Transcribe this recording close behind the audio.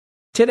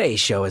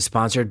Today's show is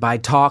sponsored by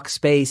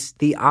Talkspace,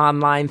 the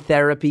online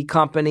therapy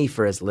company.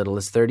 For as little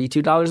as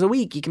 $32 a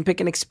week, you can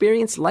pick an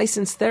experienced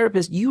licensed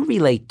therapist you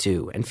relate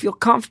to and feel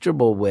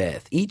comfortable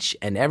with. Each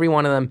and every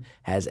one of them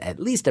has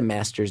at least a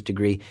master's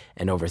degree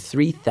and over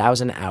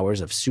 3,000 hours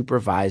of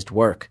supervised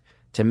work.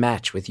 To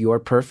match with your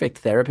perfect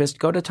therapist,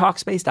 go to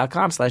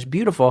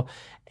Talkspace.com/beautiful.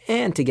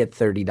 And to get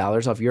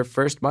 $30 off your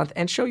first month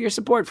and show your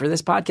support for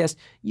this podcast,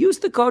 use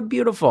the code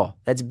BEAUTIFUL.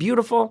 That's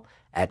beautiful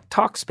at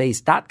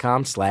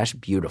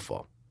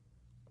Talkspace.com/beautiful.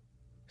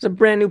 There's a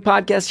brand new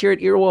podcast here at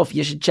Earwolf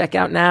you should check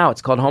out now.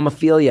 It's called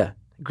Homophilia.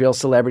 Grill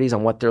celebrities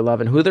on what they're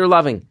loving, who they're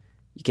loving.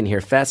 You can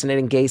hear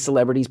fascinating gay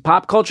celebrities,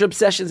 pop culture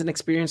obsessions, and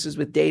experiences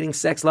with dating,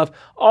 sex, love,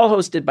 all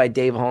hosted by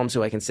Dave Holmes,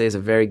 who I can say is a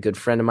very good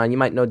friend of mine. You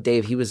might know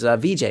Dave. He was a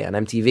VJ on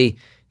MTV.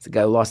 He's the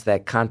guy who lost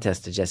that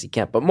contest to Jesse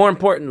Kemp. But more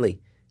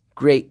importantly,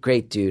 great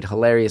dude,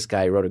 hilarious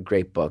guy. He wrote a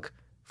great book,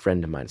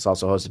 friend of mine. It's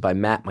also hosted by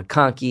Matt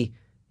McConkey.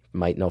 You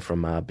might know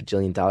from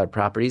Bajillion Dollar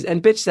Properties.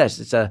 And Bitch Sesh.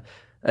 It's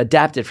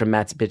adapted from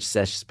Matt's Bitch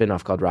Sesh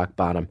spinoff called Rock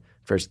Bottom.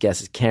 First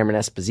guest is Cameron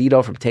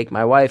Esposito from Take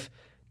My Wife.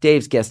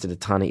 Dave's guested a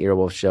ton of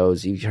Earwolf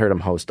shows. You've heard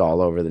him host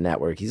all over the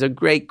network. He's a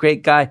great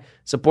guy.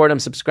 Support him.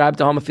 Subscribe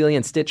to Homophilia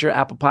and Stitcher,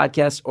 Apple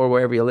Podcasts, or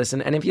wherever you listen.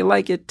 And if you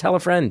like it, tell a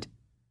friend.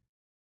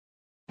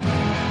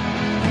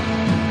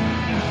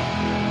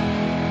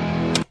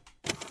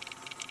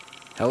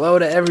 Hello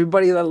to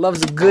everybody that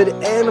loves a good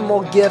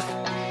animal gif.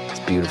 It's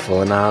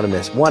Beautiful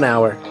Anonymous. 1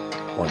 hour,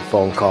 one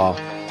phone call.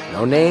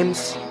 No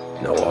names,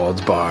 no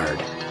holds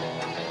barred.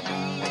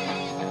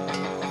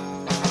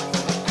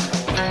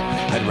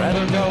 I'd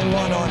rather go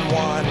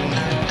one-on-one.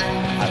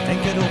 I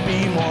think it'll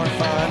be more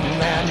fun,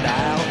 and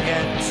I'll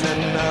get to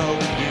know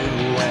you,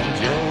 and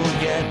you'll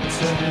get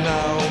to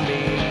know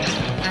me.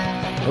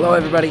 Hello,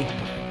 everybody.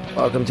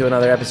 Welcome to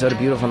another episode of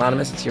Beautiful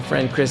Anonymous. It's your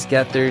friend Chris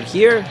Gethard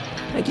here.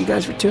 Thank you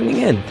guys for tuning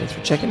in. Thanks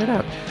for checking it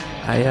out.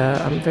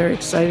 I'm very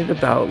excited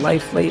about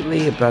life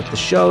lately, about the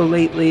show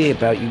lately,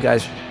 about you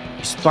guys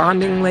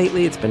responding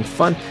lately. It's been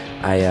fun.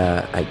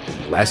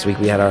 Last week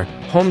we had our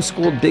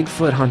homeschooled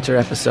Bigfoot hunter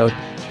episode,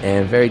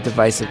 and very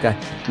divisive guy.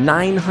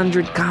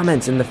 900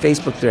 comments in the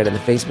Facebook thread and the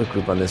Facebook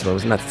group on this one. It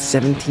was nuts.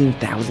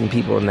 17,000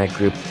 people in that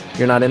group. If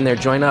you're not in there,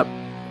 join up.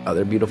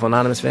 Other Beautiful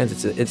Anonymous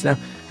fans.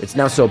 It's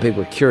now so big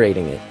we're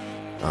curating it.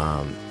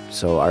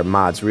 So our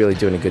mods really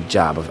doing a good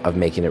job of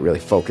making it really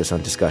focus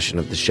on discussion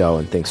of the show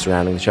and things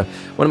surrounding the show.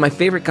 One of my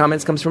favorite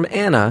comments comes from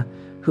Anna,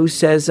 who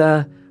says,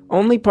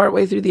 only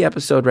partway through the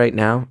episode right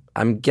now.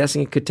 I'm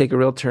guessing it could take a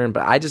real turn,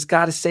 but I just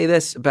got to say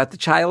this about the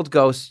child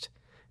ghost.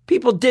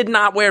 People did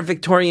not wear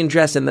Victorian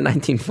dress in the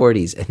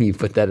 1940s, and you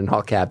put that in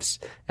all caps,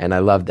 and I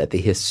love that. The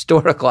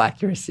historical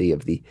accuracy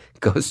of the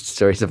ghost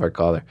stories of our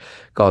caller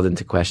called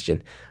into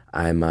question.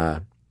 I'm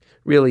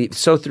really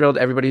so thrilled.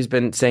 Everybody who's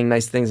been saying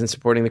nice things and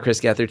supporting the Chris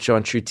Gethard Show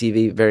on True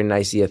TV, very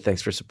nice of you.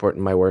 Thanks for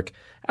supporting my work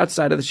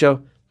outside of the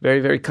show.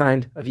 Very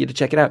kind of you to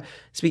check it out.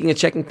 Speaking of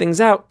checking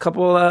things out,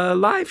 couple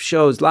live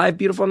shows, live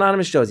Beautiful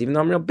Anonymous shows, even though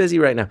I'm real busy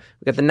right now.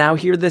 We got the Now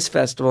Hear This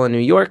Festival in New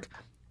York.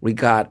 We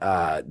got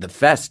the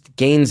Fest,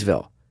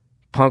 Gainesville.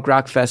 Punk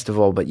rock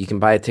festival, but you can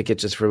buy a ticket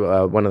just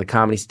for one of the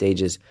comedy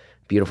stages.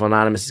 Beautiful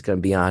Anonymous is going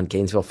to be on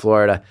Gainesville,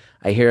 Florida.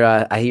 I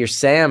hear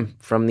Sam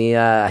from the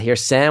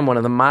one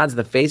of the mods of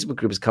the Facebook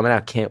group is coming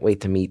out. Can't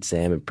wait to meet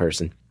Sam in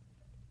person.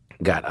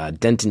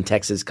 Got Denton,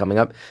 Texas coming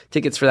up.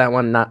 Tickets for that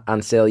one not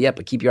on sale yet,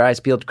 but keep your eyes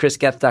peeled.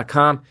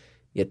 ChrisGeth.com.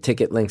 Get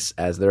ticket links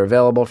as they're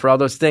available for all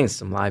those things.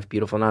 Some live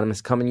Beautiful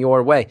Anonymous coming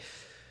your way.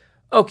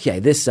 Okay,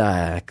 this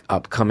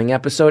upcoming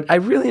episode, I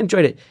really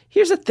enjoyed it.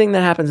 Here's a thing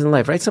that happens in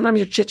life, right? Sometimes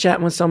you're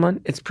chit-chatting with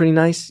someone. It's pretty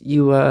nice.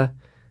 You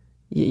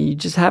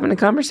just having a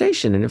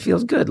conversation, and it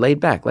feels good, laid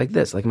back, like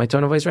this, like my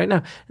tone of voice right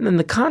now. And then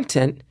the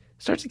content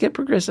starts to get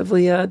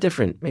progressively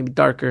different, maybe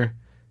darker,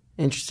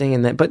 interesting.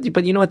 And but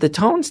you know what? The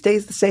tone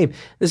stays the same.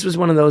 This was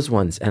one of those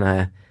ones, and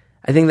I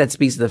think that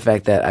speaks to the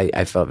fact that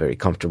I felt very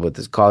comfortable with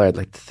this caller. I'd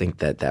like to think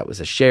that was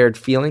a shared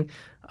feeling.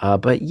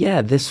 But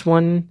yeah, this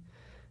one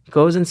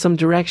goes in some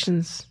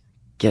directions.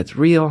 Gets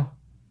real,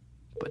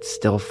 but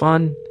still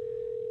fun.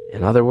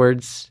 In other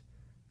words,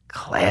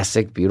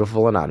 classic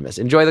Beautiful Anonymous.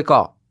 Enjoy the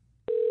call.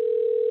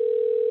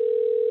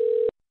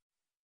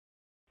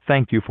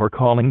 Thank you for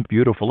calling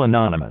Beautiful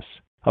Anonymous.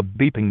 A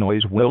beeping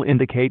noise will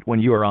indicate when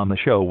you are on the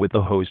show with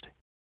the host.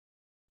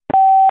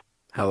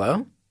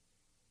 Hello?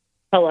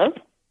 Hello?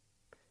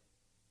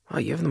 Oh,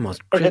 you have the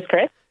most... Is this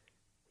Chris?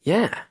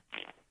 Yeah.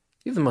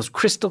 You have the most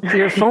crystal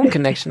clear phone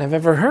connection I've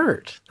ever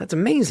heard. That's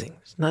amazing.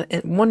 There's not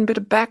one bit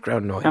of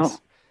background noise. Oh.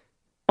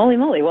 Holy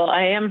moly. Well,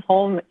 I am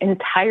home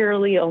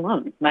entirely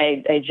alone.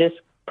 I just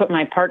put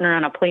my partner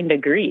on a plane to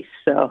Greece.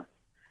 So,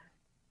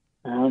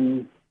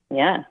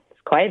 yeah,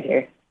 it's quiet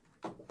here.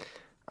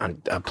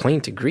 On a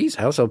plane to Greece?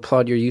 I also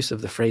applaud your use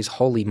of the phrase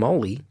holy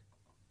moly.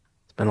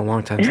 It's been a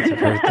long time since I've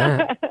heard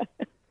that.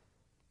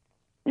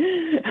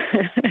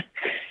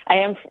 I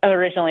am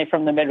originally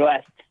from the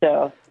Midwest,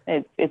 so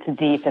it's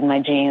deep in my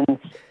genes.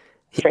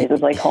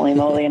 Phrases like holy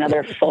moly and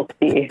other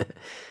folksy.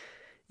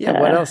 Yeah,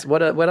 what else?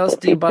 What else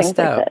do you bust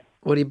out? Like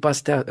what do you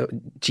bust out?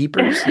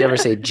 Jeepers? You ever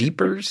say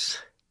jeepers?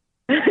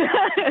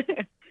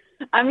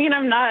 I mean,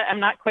 I'm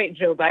not quite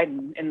Joe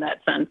Biden in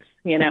that sense,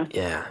 you know?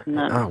 Yeah.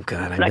 Not, Oh,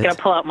 God. I'm not going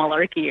to pull out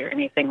malarkey or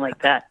anything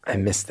like that. I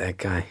missed that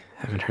guy.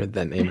 Haven't heard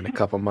that name in a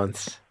couple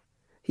months.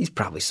 He's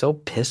probably so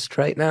pissed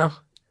right now.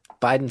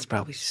 Biden's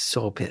probably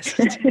so pissed.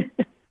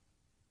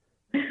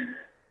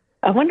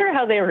 I wonder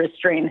how they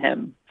restrain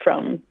him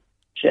from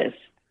just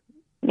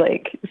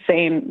like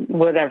saying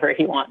whatever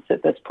he wants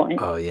at this point.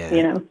 Oh yeah.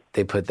 You know?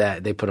 They put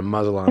a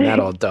muzzle on that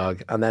old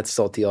dog, on that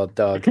salty old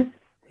dog.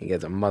 He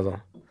gets a muzzle.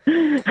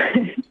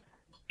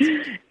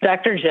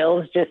 Dr.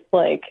 Jill's just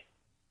like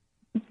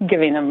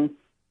giving him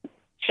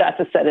shots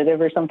of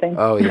sedative or something.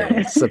 Oh yeah.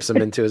 He slips him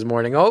into his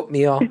morning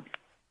oatmeal.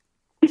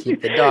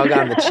 Keep the dog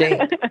on the chain.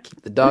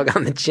 Keep the dog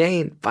on the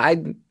chain.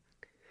 Biden.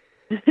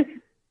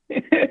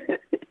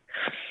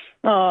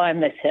 Oh, I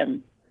miss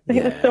him.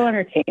 He was so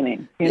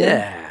entertaining. You know?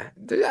 Yeah.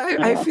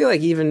 I feel like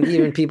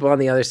even people on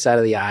the other side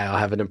of the aisle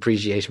have an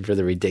appreciation for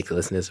the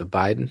ridiculousness of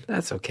Biden.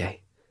 That's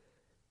okay.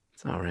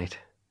 It's all right.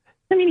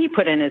 I mean, he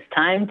put in his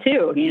time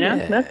too, you know?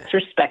 Yeah. That's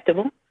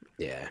respectable.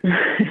 Yeah.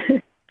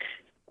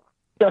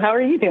 So how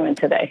are you doing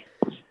today?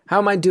 How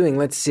am I doing?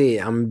 Let's see.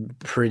 I'm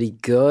pretty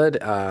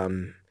good.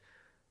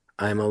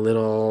 I'm a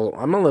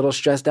little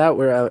stressed out.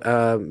 We're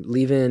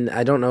leaving.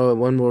 I don't know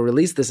when we'll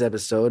release this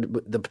episode,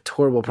 but the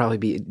tour will probably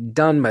be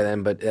done by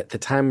then. But at the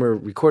time we're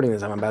recording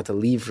this, I'm about to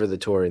leave for the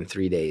tour in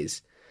 3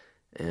 days.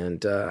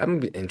 And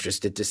I'm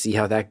interested to see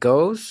how that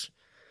goes.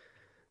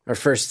 Our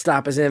first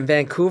stop is in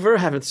Vancouver.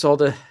 Haven't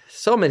sold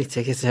so many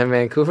tickets in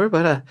Vancouver,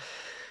 but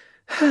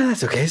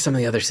that's okay. Some of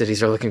the other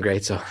cities are looking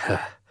great, so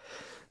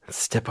let's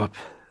step up.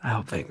 I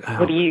hope.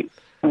 Do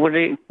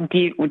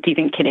you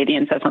think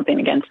Canadians have something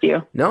against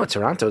you? No,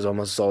 Toronto's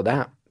almost sold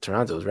out.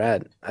 Toronto's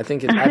rad. I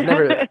think I've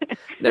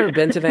never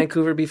been to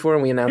Vancouver before,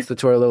 and we announced the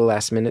tour a little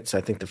last minute. So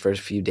I think the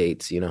first few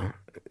dates, you know,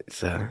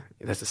 that's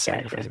a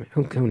sacrifice.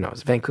 Gotcha. Who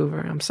knows? Vancouver.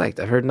 I'm psyched.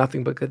 I've heard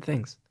nothing but good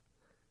things.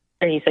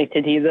 Are you psyched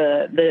to do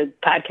the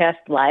podcast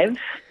live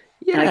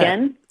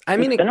again? I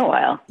mean, it's been a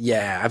while.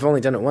 Yeah, I've only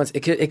done it once.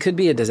 It could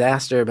be a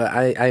disaster, but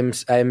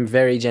I'm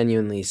very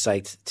genuinely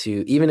psyched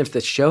to, even if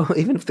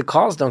the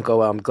calls don't go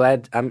well, I'm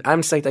glad. I'm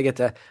psyched I get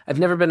to. I've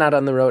never been out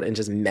on the road and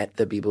just met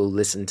the people who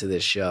listen to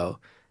this show,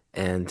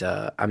 and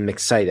I'm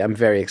excited. I'm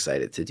very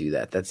excited to do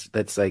that.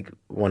 That's like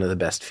one of the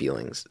best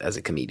feelings as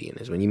a comedian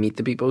is when you meet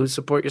the people who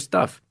support your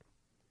stuff.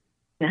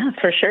 Yeah,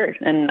 for sure.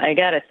 And I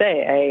gotta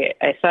say,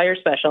 I saw your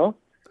special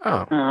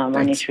on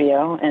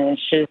HBO, and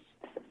it's just.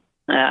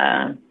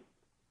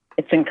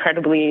 It's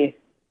incredibly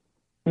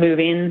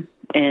moving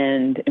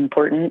and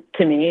important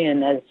to me.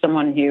 And as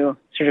someone who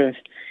sort of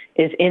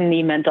is in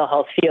the mental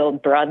health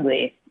field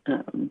broadly,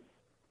 I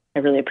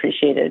really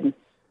appreciated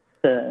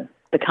the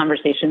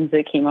conversations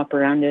that came up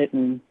around it.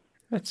 And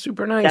that's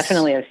super nice.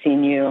 Definitely I've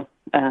seen you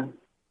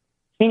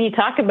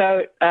talk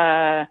about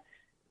the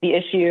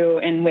issue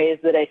in ways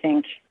that I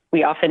think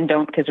we often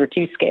don't because we're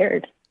too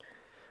scared.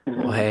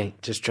 Well, hey,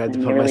 just tried to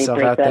put really myself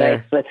break out that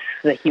there. ice with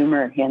the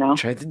humor, you know.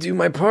 Tried to do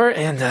my part,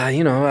 and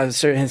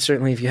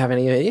certainly, if you have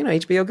any,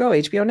 HBO Go,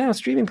 HBO Now,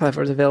 streaming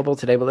platforms available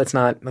today. But let's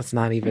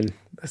not even.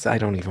 I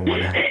don't even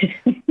want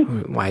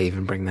to. Why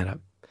even bring that up?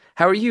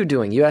 How are you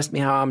doing? You asked me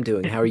how I'm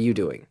doing. How are you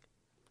doing?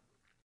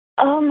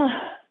 I'm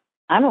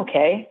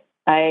okay.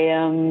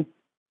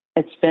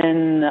 It's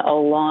been a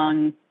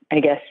long, I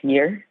guess,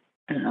 year.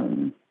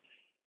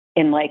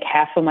 In like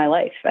half of my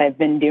life, I've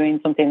been doing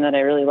something that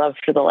I really love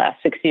for the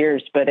last 6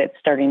 years, but it's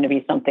starting to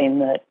be something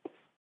that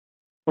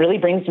really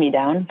brings me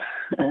down.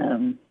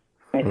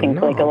 I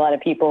think like a lot of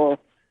people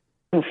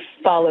who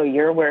follow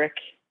your work,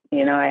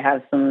 you know, I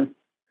have some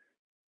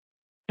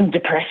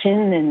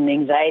depression and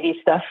anxiety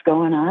stuff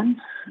going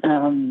on.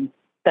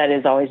 That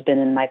has always been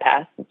in my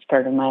past. It's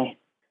part of my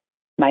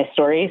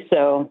story.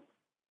 So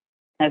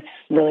that's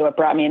really what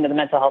brought me into the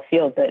mental health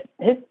field. But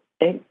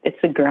it's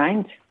a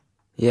grind.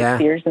 Yeah.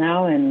 6 years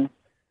now, and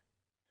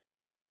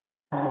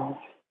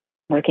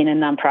working in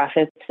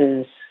nonprofits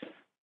is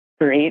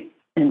great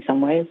in some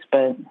ways,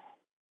 but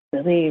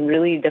really,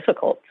 really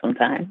difficult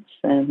sometimes.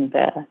 And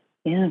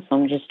so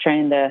I'm just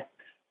trying to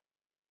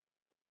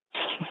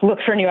look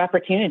for new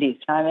opportunities.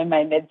 I'm in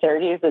my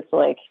mid-30s. It's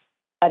like,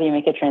 how do you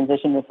make a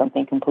transition to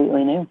something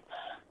completely new?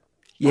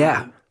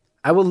 Yeah.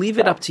 I will leave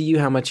it up to you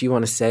how much you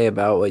want to say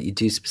about what you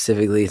do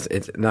specifically.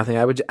 It's nothing.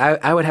 I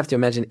would have to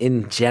imagine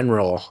in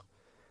general,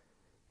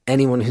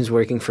 anyone who's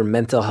working for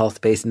mental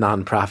health-based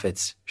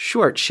nonprofits,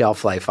 short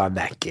shelf life on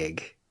that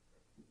gig.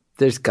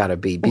 There's got to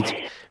be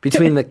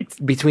between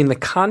the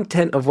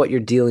content of what you're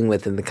dealing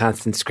with and the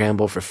constant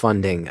scramble for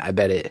funding. I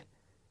bet it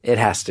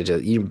has to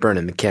just, you're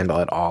burning the candle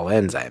at all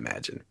ends, I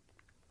imagine.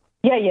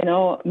 Yeah, you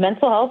know,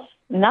 mental health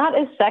not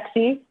as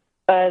sexy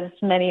as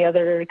many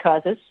other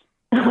causes.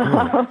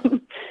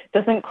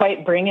 Doesn't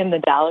quite bring in the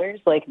dollars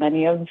like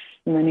many of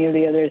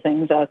the other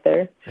things out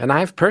there. And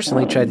I've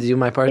personally tried to do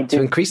my part to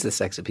increase the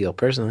sex appeal,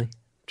 personally.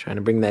 Trying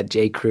to bring that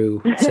J.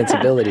 Crew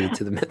sensibility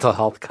to the mental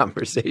health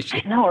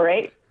conversation. I know,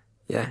 right?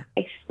 Yeah.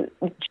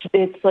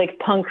 It's like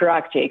punk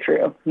rock J.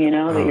 Crew, you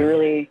know, that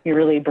you're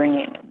really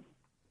bringing.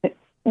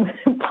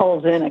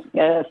 pulls in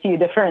a few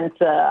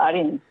different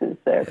audiences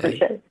there for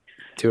sure.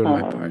 Doing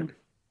my part.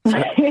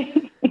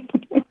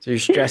 So you're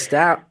stressed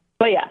out.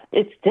 But yeah,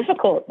 it's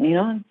difficult.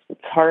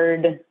 It's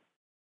hard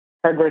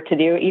work to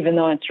do, even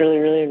though it's really,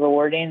 really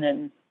rewarding.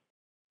 And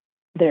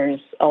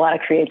there's a lot of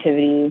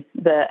creativity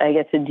that I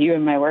get to do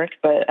in my work,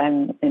 but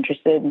I'm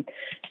interested in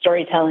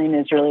storytelling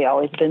has really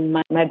always been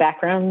my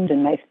background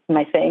and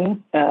my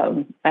thing.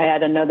 I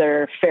had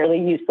another fairly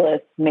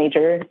useless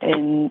major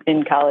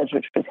in college,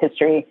 which was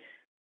history.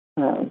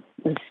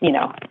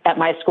 At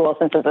my school,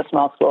 since it was a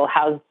small school,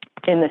 housed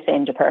in the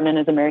same department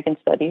as American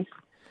Studies.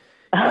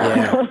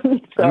 Yeah.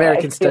 So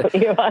American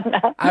Studies.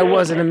 I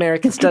was an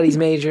American Studies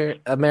major.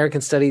 American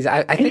Studies.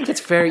 I think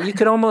it's fair. You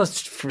could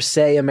almost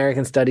say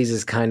American Studies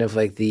is kind of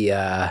like the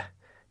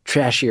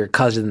trashier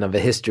cousin of a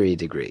history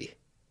degree.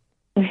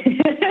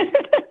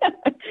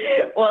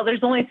 Well,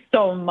 there's only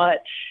so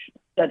much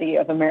study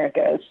of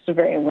America. It's a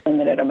very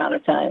limited amount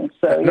of time.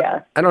 So,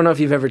 yeah. I don't know if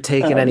you've ever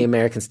taken any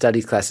American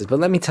Studies classes, but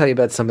let me tell you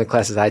about some of the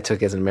classes I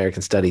took as an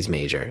American Studies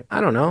major.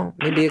 I don't know.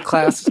 Maybe a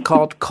class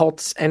called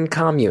Cults and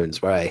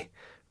Communes, where I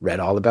read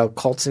all about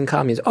cults and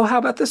communes. Oh, how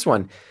about this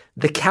one?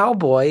 The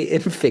Cowboy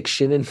in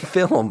Fiction and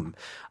Film.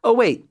 Oh,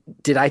 wait.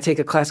 Did I take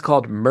a class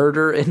called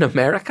Murder in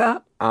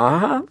America?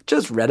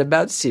 Just read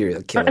about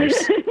serial killers.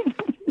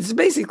 This is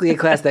basically a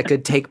class that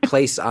could take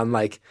place on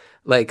like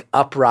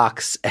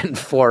Uproxx and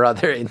 4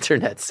 other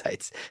internet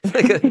sites.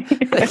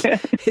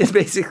 It's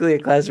basically a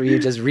class where you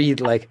just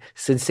read like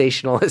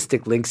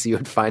sensationalistic links you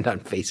would find on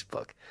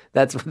Facebook.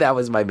 That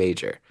was my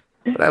major.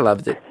 But I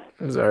loved it.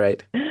 It was all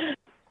right. It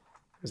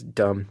was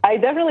dumb. I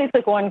definitely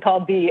took one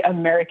called the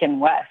American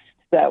West.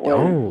 That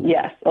was,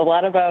 yes, a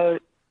lot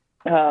about,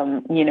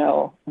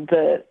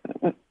 the,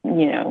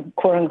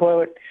 quote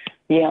unquote,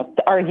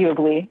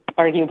 arguably,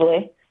 I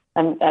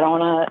don't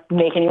want to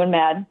make anyone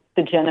mad,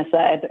 the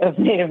genocide of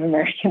Native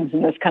Americans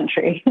in this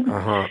country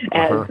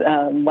as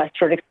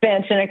westward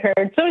expansion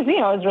occurred. So, it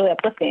was really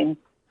uplifting.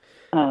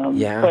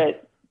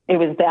 But it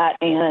was that,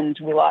 and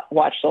we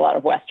watched a lot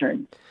of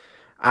Westerns.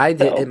 I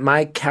did in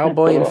my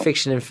Cowboy in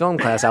Fiction and Film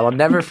class. I will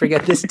never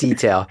forget this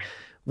detail.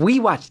 We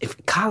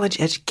watched college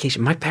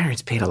education. My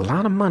parents paid a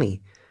lot of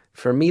money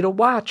for me to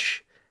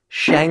watch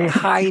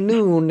Shanghai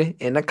Noon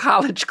in a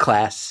college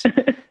class.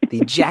 The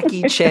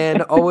Jackie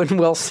Chan, Owen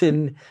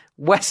Wilson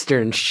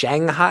Western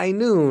Shanghai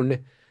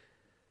Noon.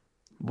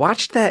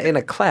 Watched that in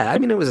a class. I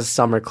mean, it was a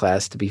summer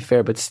class, to be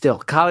fair, but still,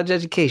 college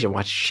education.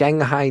 Watched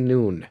Shanghai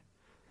Noon.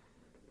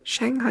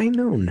 Shanghai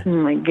Noon. Oh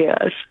my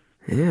gosh.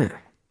 Yeah.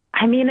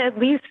 I mean, at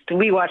least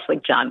we watch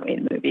like John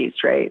Wayne movies,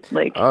 right?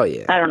 Like, oh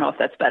yeah. I don't know if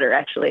that's better,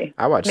 actually.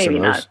 I watched maybe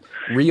some of those.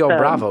 Not. Rio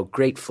Bravo,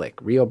 great flick.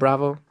 Rio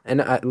Bravo,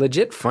 and a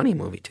legit funny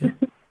movie too.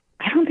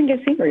 I don't think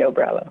I've seen Rio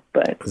Bravo,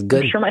 but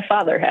I'm sure my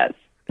father has.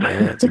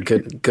 Yeah, it's a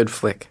good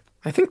flick.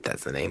 I think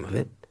that's the name of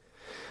it.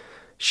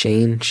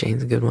 Shane's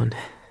a good one.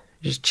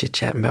 Just chit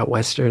chatting about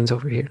westerns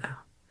over here now.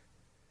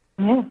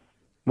 Yeah.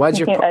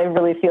 I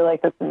really feel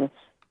like this is.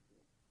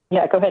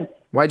 Yeah, go ahead.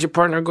 Why'd your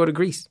partner go to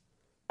Greece?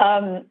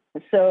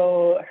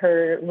 So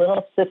her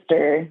little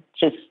sister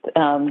just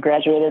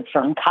graduated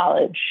from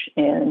college,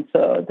 and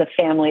so the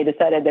family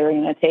decided they were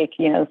going to take,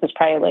 this is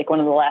probably like one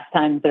of the last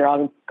times they're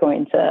all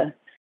going to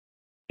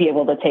be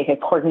able to take a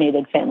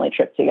coordinated family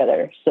trip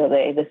together. So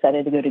they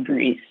decided to go to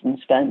Greece and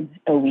spend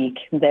a week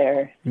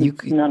there.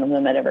 None of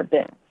them had ever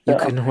been. So you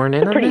couldn't horn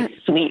in on that? It's a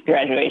pretty sweet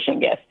graduation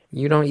gift.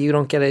 You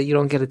don't get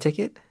a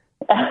ticket?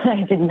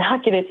 I did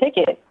not get a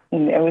ticket.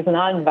 I was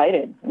not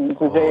invited. It was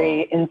a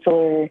very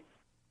insular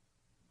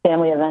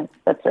family event.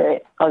 That's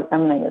right. I'm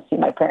going to go see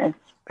my parents.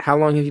 How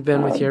long have you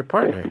been with your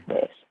partner?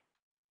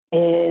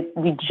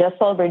 We just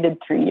celebrated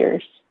 3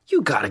 years.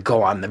 You got to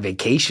go on the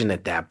vacation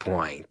at that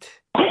point.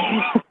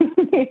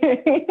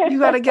 You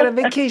got to get a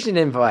vacation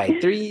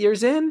invite. 3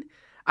 years in?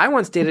 I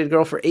once dated a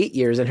girl for 8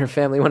 years, and her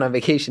family went on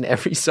vacation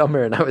every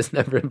summer, and I was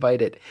never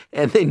invited.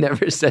 And they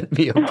never sent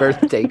me a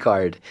birthday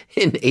card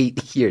in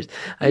 8 years.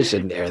 I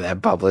shouldn't air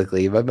that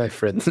publicly, but my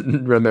friends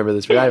remember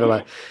this. But I have a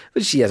lot.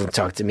 But she hasn't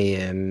talked to me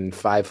in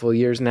 5 full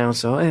years now,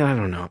 so I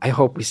don't know. I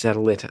hope we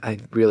settle it. I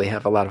really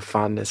have a lot of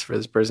fondness for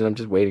this person. I'm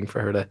just waiting for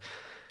her to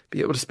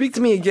be able to speak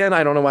to me again.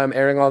 I don't know why I'm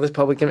airing all this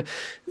public,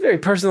 very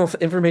personal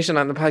information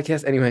on the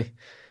podcast. Anyway,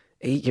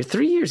 8 years,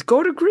 3 years.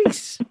 Go to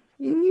Greece.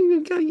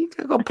 You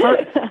gotta go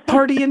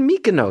party in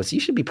Mykonos. You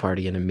should be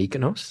partying in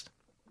Mykonos.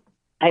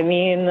 I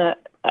mean,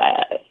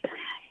 I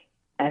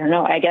don't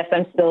know. I guess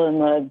I'm still in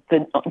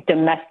the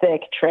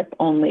domestic trip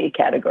only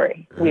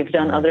category. We've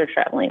done other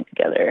traveling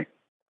together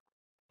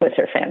with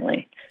her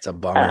family. It's a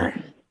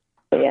bummer.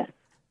 But yeah,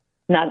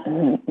 not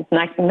on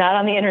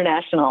the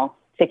international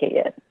ticket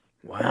yet.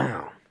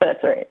 Wow. But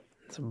that's all right.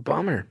 It's a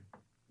bummer.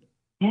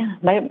 Yeah,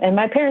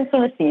 my parents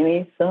want to see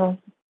me, so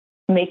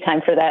make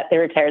time for that. They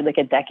retired like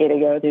a decade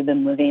ago. They've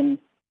been living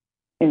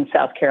in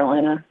South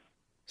Carolina.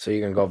 So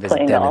you're going to go visit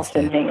playing them golf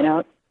instead. and hanging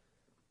out.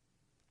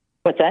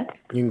 What's that?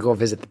 You can go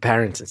visit the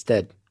parents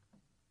instead.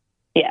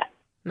 Yeah.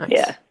 Nice.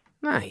 Yeah.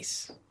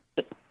 Nice.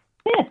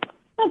 Yeah,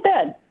 not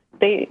bad.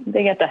 They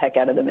got the heck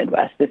out of the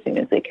Midwest as soon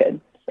as they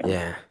could. So.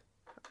 Yeah.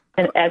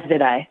 And as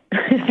did I.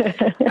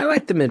 I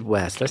like the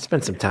Midwest. I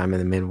spent some time in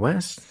the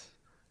Midwest.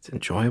 It's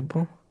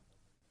enjoyable.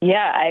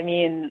 Yeah, I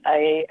mean,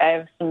 I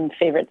have some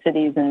favorite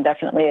cities and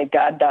definitely a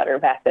goddaughter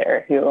back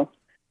there who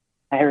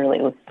I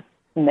really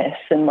miss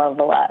and love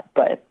a lot.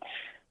 But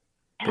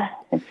yeah,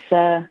 it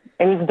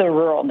was the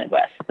rural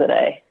Midwest that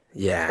I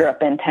grew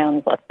up in,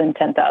 towns less than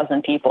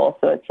 10,000 people.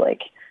 So it's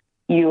like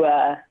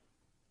the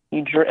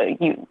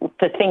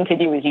thing to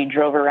do is you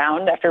drove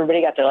around after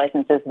everybody got their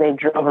licenses. They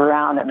drove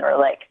around and there were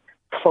like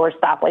 4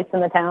 stoplights in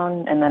the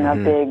town and then a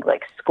big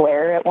like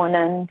square at one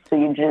end. So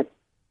you just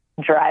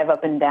drive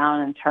up and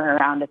down and turn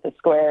around at the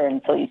square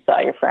until you saw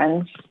your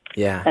friends.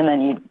 Yeah. And then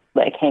you'd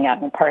like hang out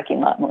in the parking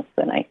lot most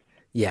of the night.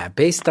 Yeah.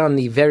 Based on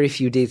the very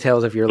few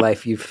details of your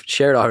life you've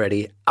shared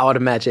already, I would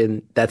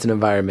imagine that's an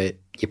environment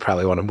you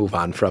probably want to move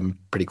on from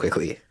pretty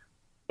quickly.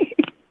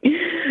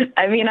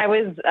 I mean, I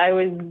was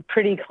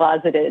pretty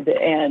closeted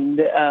and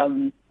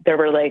there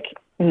were like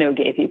no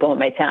gay people in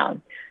my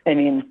town. I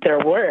mean, there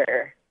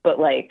were, but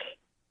like,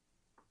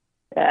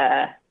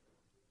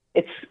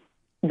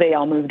 they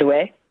all moved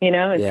away, you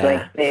know? It's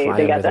like they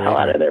got the hell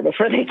out of there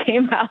before they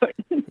came out.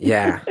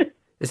 Yeah.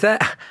 Is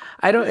that,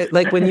 I don't,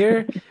 like when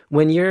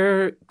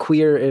you're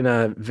queer in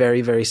a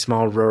very, very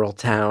small rural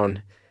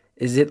town,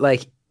 is it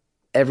like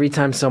every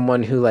time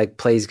someone who like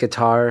plays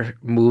guitar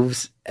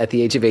moves at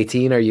the age of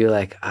 18, are you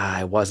like,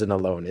 I wasn't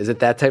alone? Is it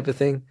that type of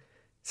thing?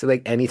 So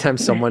like anytime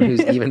someone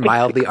who's even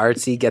mildly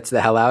artsy gets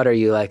the hell out, are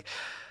you like,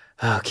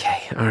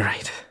 okay, all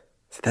right.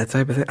 Is it that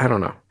type of thing? I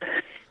don't know.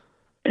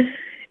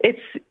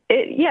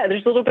 Yeah,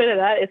 there's a little bit of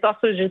that. It's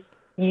also just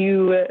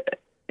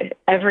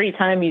every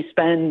time you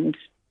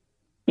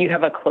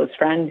have a close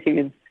friend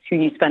who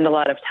you spend a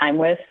lot of time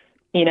with,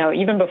 you know,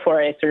 even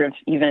before I sort of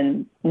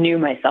even knew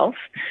myself,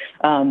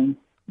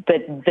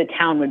 but the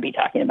town would be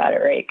talking about it,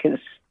 right? Because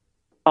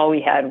all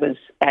we had was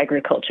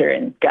agriculture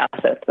and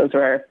gossip. Those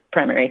were our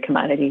primary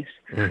commodities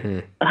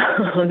in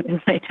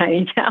my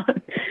tiny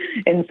town.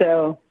 And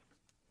so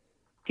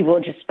people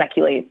would just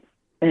speculate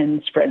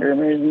and spread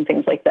rumors and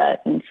things like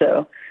that. And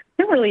so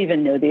I don't really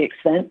even know the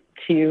extent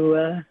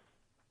to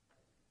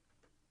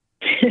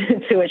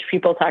which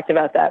people talked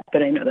about that,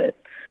 but I know that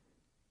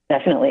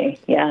definitely,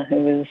 yeah, it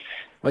was.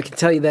 Well, I can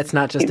tell you that's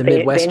not just a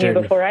Midwestern. They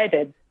knew before I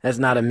did. That's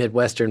not a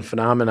Midwestern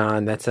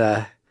phenomenon. That's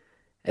at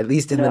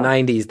least in the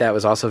 90s, that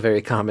was also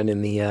very common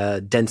in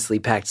the densely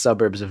packed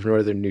suburbs of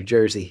northern New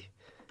Jersey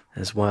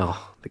as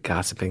well. The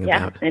gossiping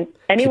about and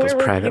anywhere people's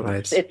where private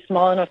lives. It's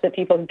small enough that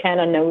people kind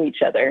of know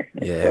each other.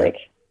 It's like,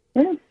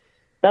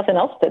 nothing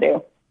else to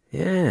do.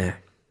 Yeah.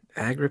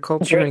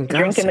 Agriculture and gossip.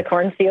 Drink in the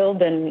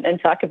cornfield and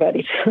talk about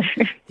each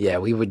other. Yeah,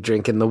 we would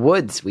drink in the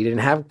woods. We didn't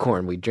have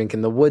corn. We'd drink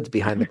in the woods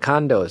behind the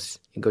condos.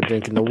 You go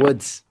drink in the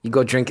woods. You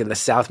go drink in the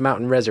South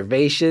Mountain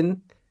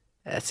Reservation,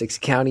 Essex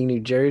County,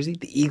 New Jersey,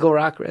 the Eagle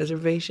Rock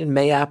Reservation,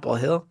 Mayapple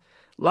Hill.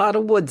 A lot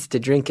of woods to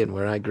drink in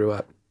where I grew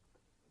up.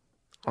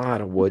 A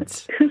lot of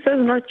woods. Who says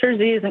North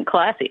Jersey isn't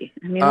classy?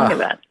 I mean, look at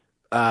that.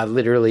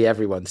 Literally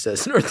everyone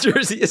says North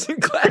Jersey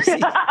isn't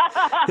classy.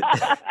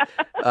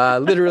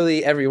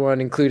 Literally everyone,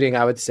 including,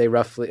 I would say,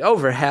 roughly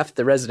over half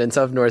the residents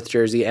of North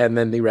Jersey and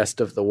then the rest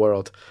of the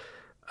world,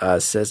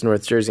 says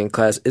North Jersey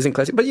isn't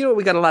classy. But, you know,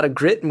 we got a lot of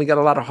grit and we got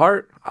a lot of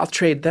heart. I'll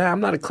trade that.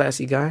 I'm not a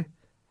classy guy.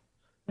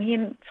 I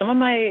mean, some of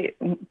my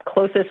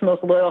closest,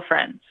 most loyal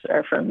friends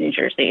are from New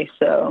Jersey.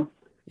 So,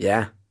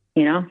 yeah.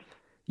 You know?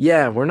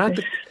 Yeah, we're not.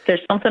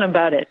 There's something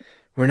about it.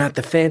 We're not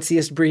the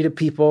fanciest breed of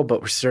people,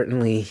 but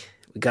we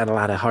got a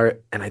lot of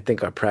heart, and I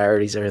think our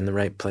priorities are in the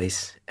right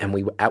place.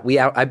 And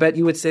I bet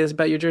you would say this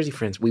about your Jersey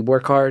friends. We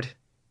work hard,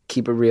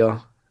 keep it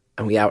real,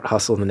 and we out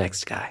hustle the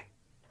next guy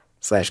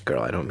 /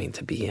 girl. I don't mean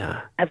to be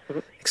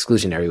absolutely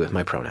exclusionary with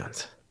my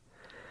pronouns.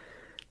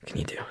 What can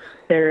you do?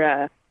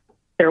 They're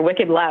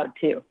wicked loud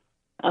too.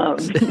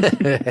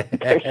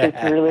 They're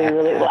just really,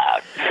 really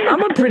loud. I'm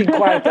pretty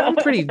quiet. I'm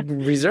pretty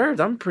reserved.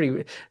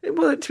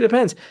 Well, it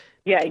depends.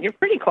 Yeah, you're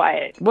pretty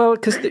quiet. Well,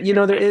 because, you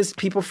know,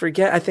 people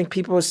forget. I think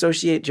people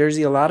associate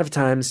Jersey a lot of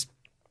times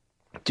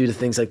due to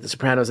things like The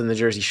Sopranos and the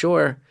Jersey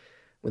Shore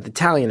with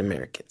Italian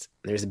Americans.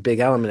 There's a big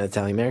element of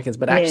Italian Americans,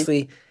 but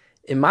actually,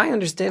 in my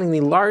understanding,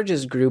 the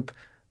largest group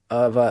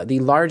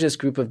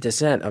of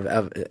descent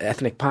of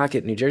ethnic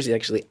pocket in New Jersey,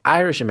 actually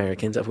Irish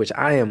Americans, of which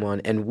I am one,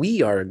 and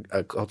we are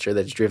a culture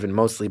that's driven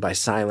mostly by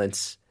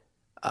silence,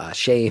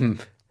 shame,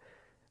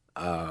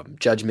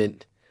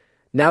 judgment.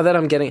 Now that I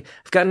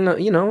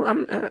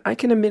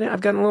can admit it, I've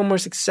gotten a little more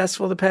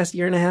successful the past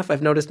year and a half.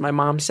 I've noticed my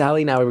mom,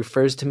 Sally, now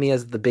refers to me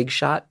as the big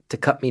shot to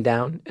cut me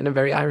down in a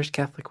very Irish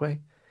Catholic way.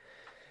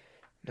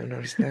 I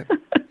noticed that.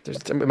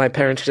 My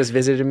parents just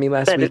visited me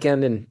last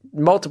weekend, and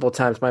multiple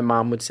times my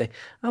mom would say,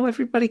 "Oh,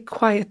 everybody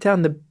quiet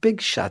down. The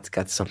big shot's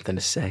got something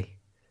to say."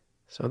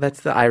 So that's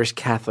the Irish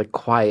Catholic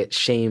quiet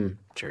shame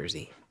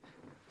Jersey.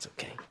 It's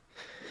okay.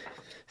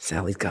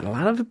 Sally's got a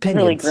lot of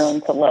opinions. Really grown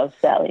to love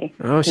Sally.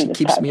 Oh, she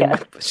keeps me in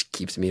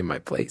my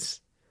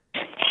place.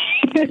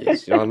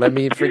 She don't let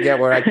me forget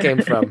where I came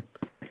from.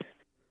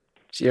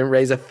 She didn't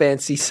raise a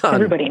fancy son.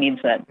 Everybody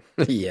needs that.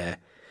 Yeah.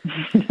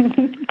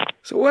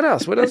 So what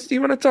else? What else do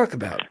you want to talk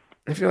about?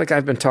 I feel like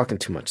I've been talking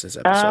too much this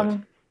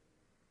episode.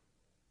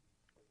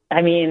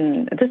 I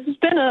mean, this has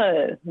been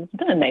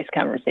a nice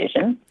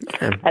conversation.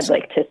 Yeah. I'd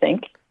like to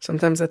think.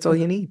 Sometimes that's all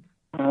you need.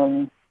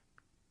 I'm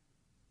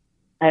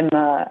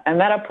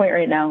at a point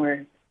right now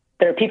where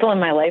there are people in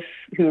my life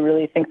who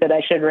really think that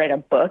I should write a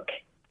book,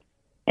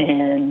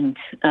 and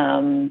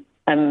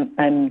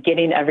I'm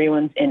getting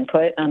everyone's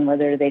input on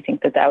whether they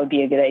think that would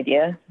be a good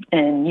idea.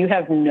 And you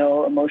have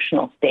no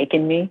emotional stake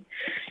in me.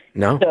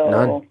 No, so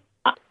none.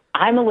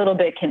 I'm a little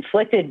bit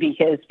conflicted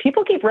because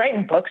people keep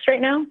writing books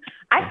right now.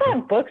 I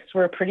thought books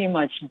were pretty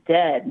much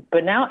dead,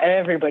 but now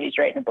everybody's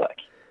writing a book.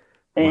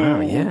 And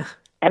wow, yeah.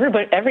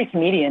 Every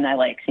comedian I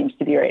like seems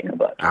to be writing a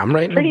book. I'm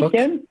writing a book.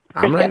 Soon,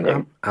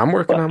 I'm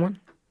working on one.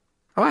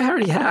 Oh, I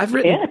already have. I've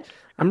written. Yeah.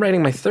 I'm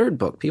writing my third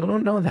book. People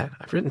don't know that.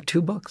 I've written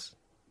 2 books.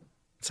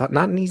 It's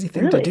not an easy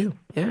thing to do.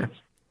 Yeah.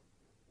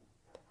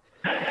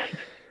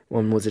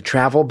 One was a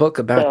travel book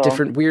about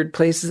different weird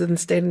places in the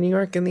state of New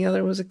York, and the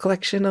other was a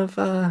collection of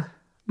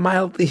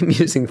mildly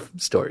amusing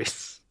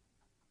stories.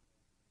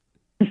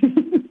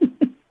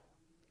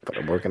 But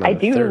I'm working on I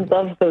do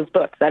love those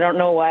books. I don't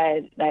know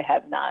why I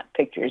have not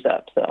pictures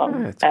up, so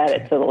I'll add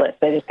it to the list.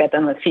 I just got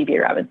done with Phoebe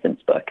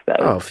Robinson's book. That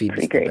was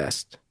Phoebe's great. The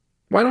best.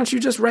 Why don't you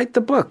just write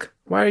the book?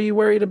 Why are you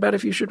worried about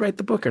if you should write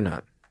the book or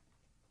not?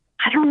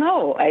 I don't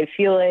know. I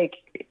feel like,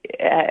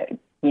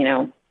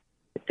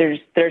 there's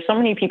so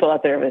many people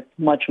out there with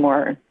much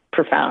more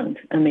profound,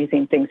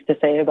 amazing things to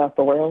say about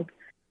the world.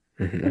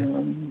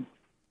 Mm-hmm.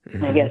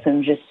 I guess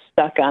I'm just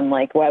stuck on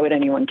why would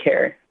anyone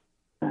care?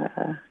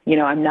 I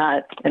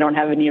don't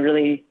have any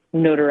really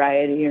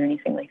notoriety or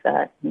anything like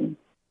that.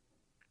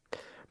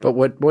 But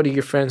what do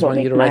your friends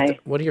want you to write?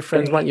 What do your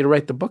friends want you to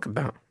write the book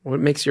about? What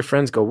makes your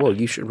friends go, "Well,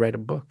 you should write a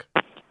book"?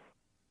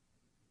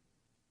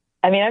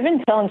 I mean, I've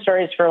been telling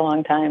stories for a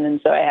long time, and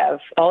so I have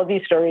all of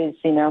these stories,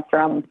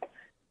 from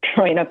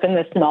growing up in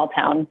this small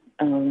town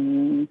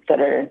that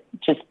are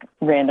just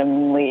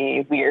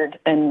randomly weird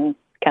and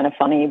kind of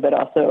funny, but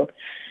also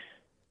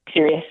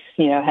serious.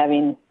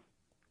 Having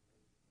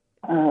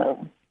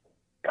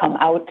come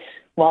out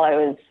while I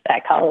was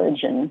at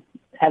college and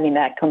having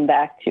that come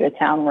back to a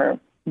town where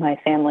my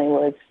family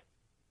was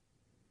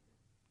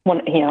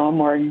a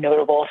more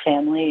notable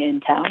family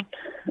in town,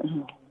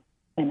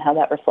 and how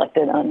that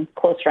reflected on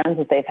close friends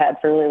that they've had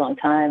for a really long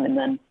time. And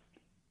then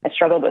I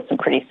struggled with some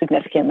pretty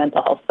significant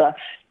mental health stuff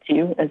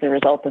too, as a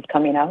result of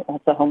coming out,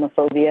 lots of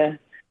homophobia,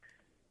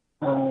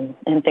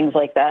 and things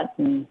like that.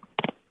 And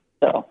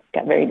so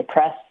got very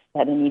depressed,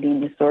 had an eating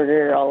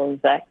disorder, all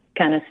of that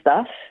kind of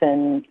stuff,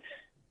 and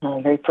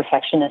very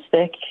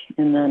perfectionistic.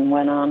 And then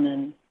went on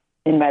and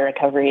in my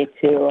recovery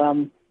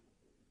to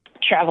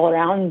travel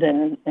around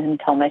and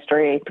tell my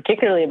story,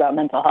 particularly about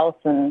mental health,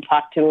 and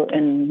talk to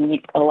and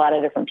meet a lot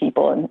of different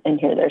people and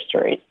hear their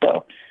stories.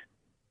 So,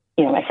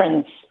 my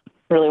friends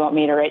really want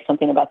me to write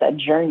something about that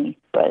journey,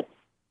 but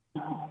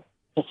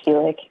just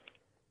feel like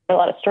there are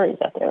a lot of stories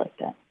out there like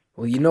that.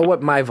 Well, you know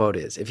what my vote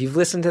is. If you've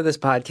listened to this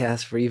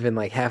podcast for even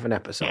half an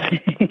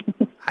episode,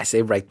 I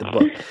say write the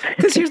book.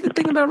 Because here's the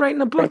thing about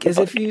writing a book is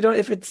if you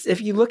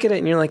look at it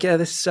and you're like, yeah,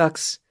 this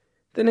sucks,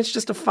 then it's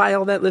just a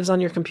file that lives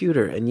on your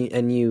computer, and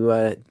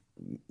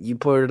you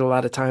poured a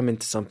lot of time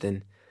into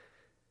something.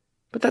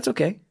 But that's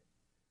okay.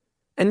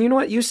 And you know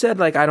what? You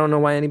said, I don't know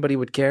why anybody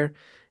would care.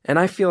 And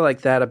I feel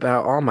like that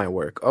about all my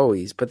work,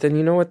 always. But then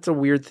you know what the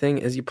weird thing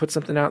is? You put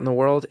something out in the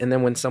world, and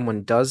then when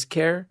someone does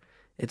care,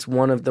 it's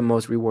one of the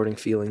most rewarding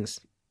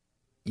feelings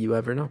you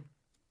ever know.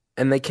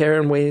 And they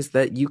care in ways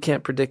that you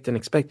can't predict and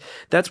expect.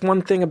 That's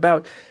one thing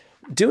about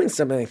doing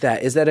something like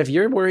that, is that if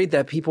you're worried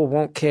that people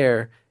won't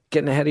care,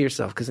 getting ahead of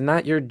yourself, because it's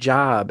not your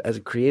job as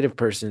a creative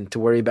person to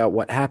worry about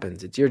what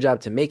happens. It's your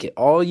job to make it.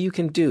 All you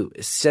can do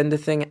is send a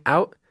thing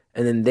out,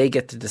 and then they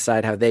get to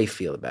decide how they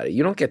feel about it.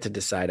 You don't get to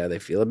decide how they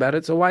feel about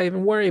it, so why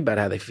even worry about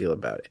how they feel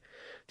about it?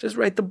 Just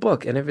write the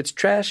book, and if it's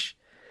trash,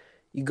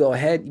 you go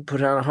ahead, you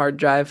put it on a hard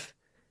drive,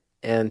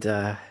 and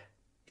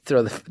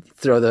throw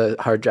the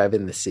hard drive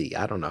in the sea.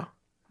 I don't know,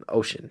 the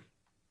ocean.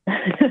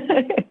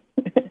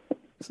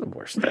 It's the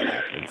worst that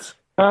happens.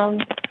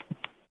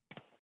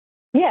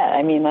 Yeah,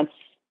 I mean that's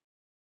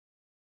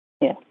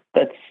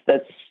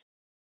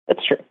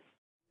true.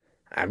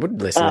 I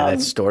would listen to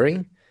that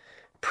story.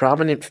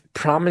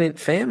 Prominent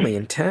family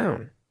in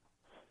town.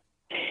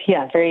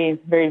 Yeah, very,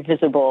 very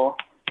visible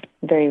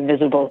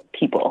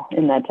people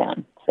in that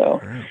town.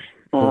 So,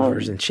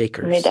 movers and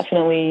shakers. They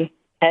definitely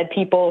had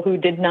people who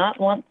did not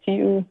want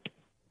to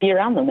be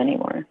around them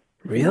anymore.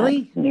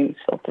 Really? News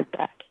filtered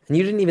back. And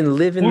you didn't even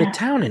live in the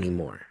town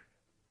anymore.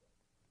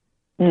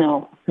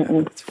 No.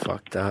 Mm-mm. That's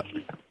fucked up.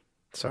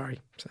 Sorry,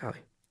 Sally.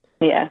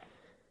 Yeah.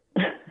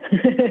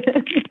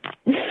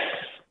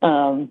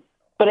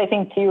 But I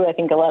think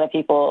a lot of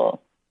people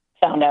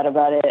found out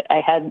about it. I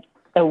had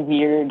a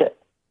weird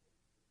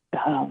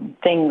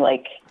thing,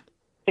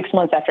 6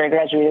 months after I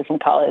graduated from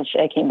college,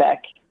 I came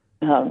back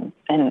and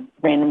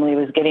randomly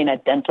was getting a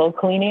dental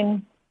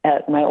cleaning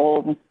at my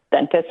old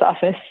dentist's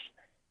office.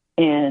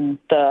 And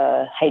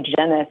the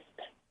hygienist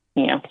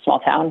small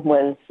town,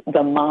 was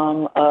the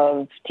mom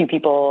of two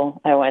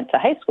people I went to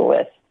high school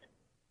with.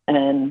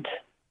 And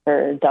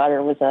her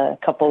daughter was a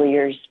couple of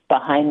years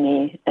behind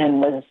me and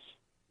was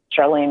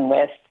struggling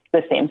with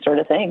the same sort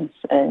of things,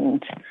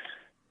 and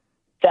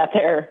sat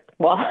there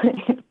while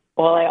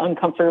I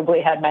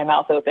uncomfortably had my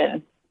mouth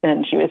open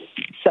and she was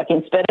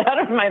sucking spit out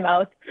of my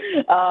mouth,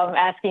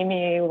 asking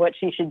me what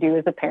she should do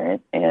as a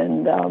parent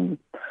and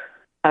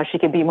how she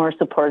could be more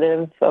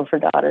supportive of her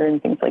daughter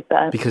and things like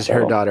that. Because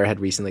her daughter had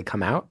recently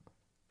come out?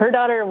 Her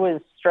daughter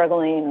was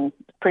struggling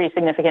pretty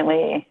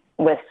significantly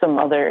with some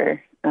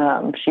other,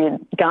 she had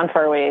gone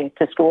far away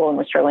to school and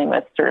was struggling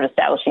with sort of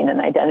establishing an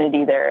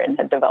identity there and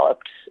had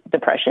developed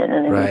depression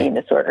and an eating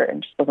disorder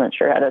and just wasn't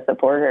sure how to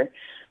support her.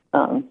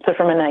 So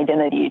from an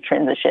identity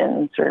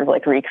transition, sort of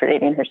like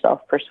recreating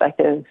herself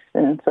perspective.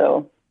 And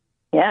so,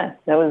 yeah,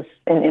 that was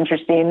an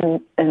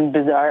interesting and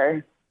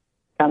bizarre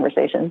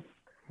conversation.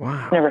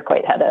 Wow. Never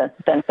quite had a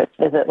benefits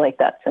visit like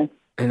that since.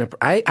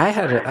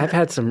 I've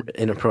had some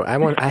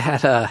inappropriate.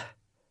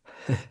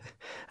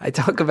 I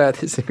talk about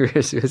this in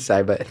career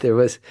suicide, but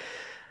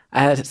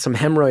I had some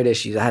hemorrhoid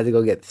issues. I had to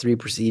go get 3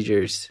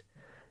 procedures,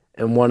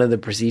 and one of the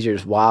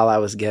procedures, while I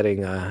was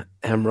getting a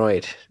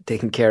hemorrhoid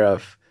taken care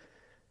of,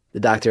 the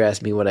doctor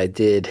asked me what I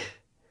did.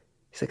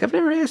 He's like, "I've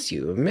never asked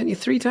you. I've met you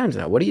 3 times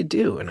now. What do you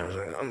do?" And I was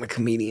like, "I'm a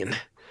comedian."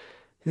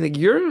 He's like,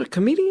 "You're a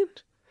comedian?"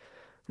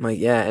 I'm like,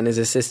 "Yeah." And his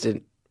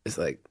assistant is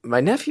like,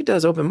 "My nephew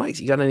does open mics.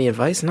 You got any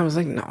advice?" And I was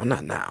like, "No,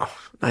 not now.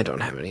 I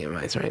don't have any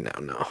advice right now,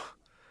 no."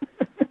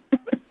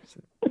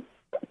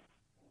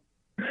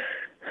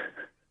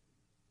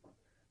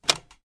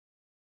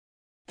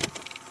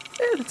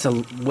 It's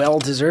a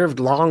well-deserved,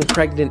 long,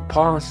 pregnant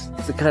pause.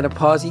 It's the kind of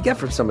pause you get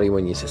from somebody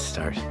when you just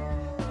start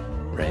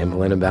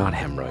rambling about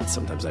hemorrhoids.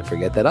 Sometimes I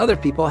forget that other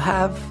people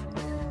have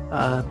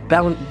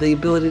the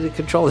ability to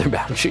control their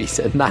boundaries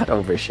and not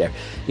overshare.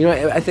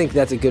 I think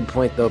that's a good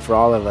point, though, for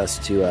all of us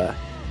to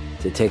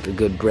take a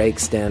good break,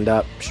 stand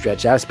up,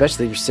 stretch out,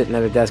 especially if you're sitting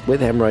at a desk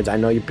with hemorrhoids. I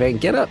know you're pain.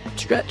 Get up,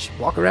 stretch,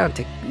 walk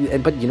around.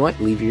 But you know what?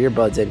 Leave your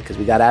earbuds in because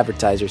we got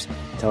advertisers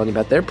telling you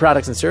about their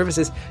products and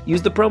services.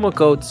 Use the promo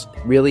codes.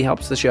 Really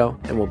helps the show.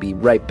 And we'll be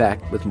right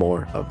back with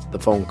more of the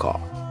phone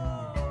call.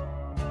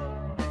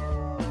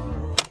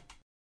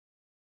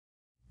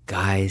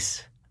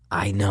 Guys,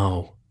 I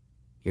know.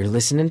 You're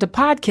listening to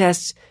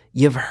podcasts.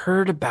 You've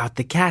heard about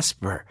the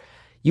Casper.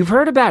 You've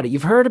heard about it.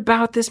 You've heard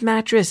about this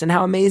mattress and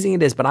how amazing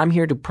it is. But I'm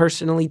here to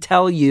personally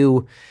tell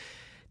you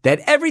that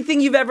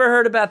everything you've ever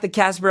heard about the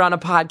Casper on a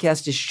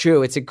podcast is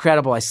true. It's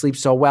incredible. I sleep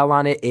so well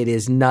on it. It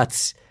is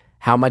nuts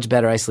how much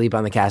better I sleep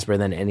on the Casper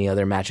than any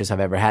other mattress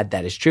I've ever had.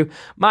 That is true.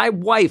 My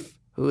wife,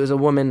 who is a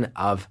woman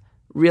of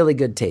really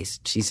good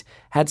taste, she's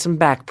had some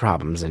back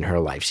problems in her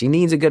life. She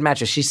needs a good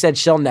mattress. She said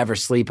she'll never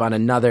sleep on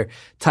another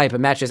type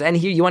of mattress. And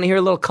here, you want to hear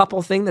a little couple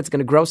thing that's going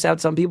to gross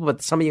out some people,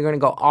 but some of you are going to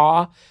go,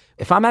 aw.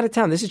 If I'm out of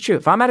town, this is true.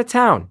 If I'm out of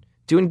town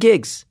doing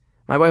gigs,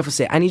 my wife will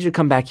say, "I need you to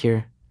come back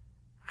here.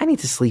 I need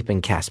to sleep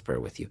in Casper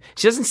with you."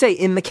 She doesn't say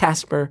in the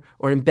Casper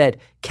or in bed,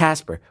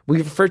 Casper. We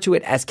refer to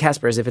it as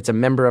Casper as if it's a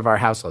member of our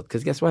household.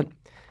 Because guess what?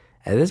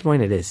 At this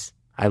point, it is.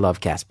 I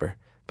love Casper.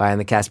 Buying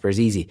the Casper is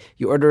easy.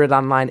 You order it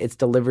online, it's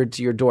delivered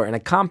to your door in a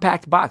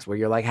compact box where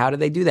you're like, how do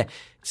they do that?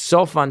 It's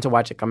so fun to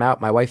watch it come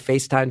out. My wife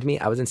FaceTimed me.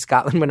 I was in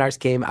Scotland when ours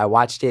came. I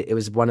watched it. It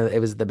was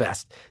the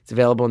best. It's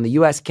available in the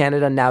US,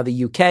 Canada, now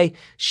the UK.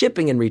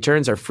 Shipping and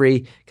returns are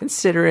free.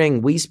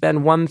 Considering we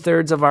spend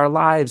 1/3 of our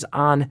lives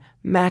on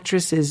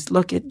mattresses,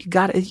 look, you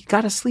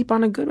gotta sleep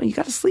on a good one. You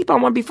gotta sleep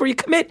on one before you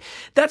commit.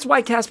 That's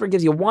why Casper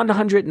gives you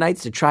 100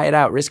 nights to try it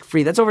out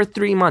risk-free. That's over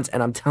 3 months.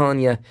 And I'm telling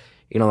you,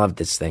 you're gonna love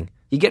this thing.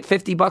 You get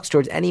 $50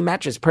 towards any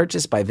mattress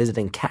purchase by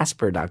visiting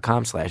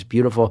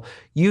casper.com/beautiful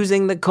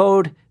using the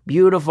code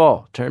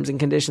BEAUTIFUL. Terms and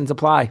conditions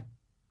apply.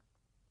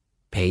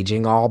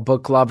 Paging all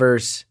book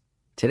lovers.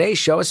 Today's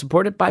show is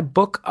supported by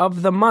Book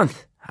of the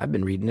Month. I've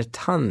been reading a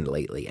ton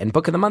lately, and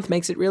Book of the Month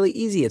makes it really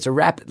easy. It's a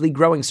rapidly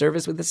growing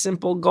service with a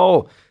simple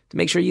goal: to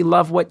make sure you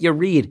love what you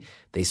read.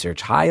 They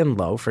search high and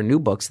low for new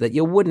books that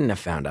you wouldn't have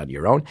found on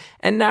your own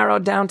and narrow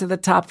down to the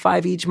top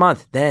 5 each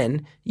month.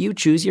 Then you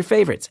choose your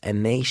favorites,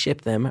 and they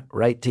ship them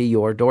right to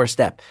your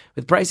doorstep,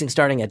 with pricing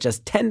starting at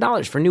just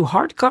 $10 for new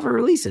hardcover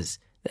releases.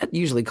 That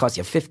usually costs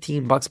you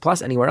 $15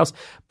 plus anywhere else.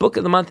 Book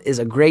of the Month is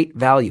a great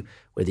value.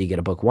 Whether you get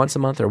a book once a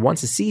month or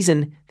once a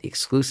season, the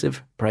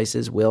exclusive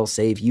prices will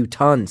save you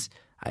tons.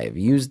 I have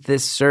used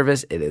this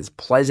service. It is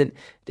pleasant.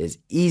 It is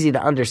easy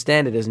to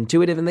understand. It is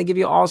intuitive, and they give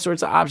you all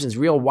sorts of options,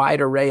 real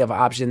wide array of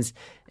options,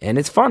 and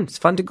it's fun. It's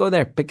fun to go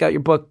there. Pick out your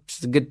book.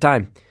 It's a good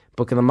time.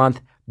 Book of the Month,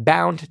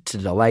 bound to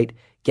delight.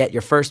 Get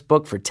your first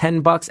book for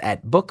 $10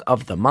 at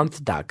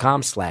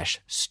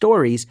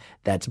bookofthemonth.com/stories.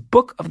 That's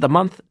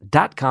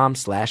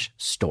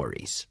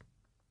bookofthemonth.com/stories.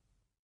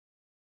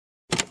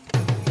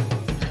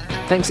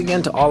 Thanks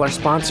again to all our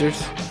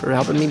sponsors for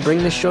helping me bring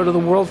this show to the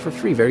world for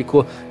free. Very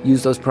cool.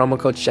 Use those promo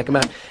codes. Check them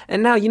out.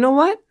 And now, you know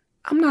what?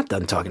 I'm not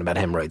done talking about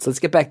hemorrhoids. Let's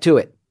get back to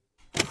it.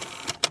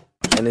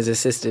 And his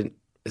assistant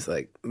is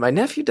like, "My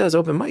nephew does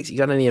open mics. You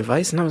got any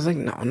advice?" And I was like,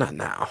 "No, not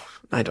now.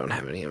 I don't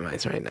have any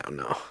advice right now,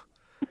 no."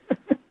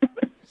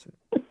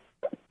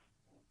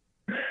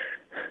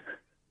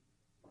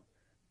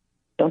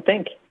 don't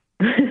think.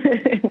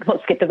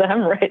 Let's get to the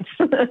hemorrhoids.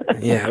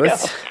 Yeah,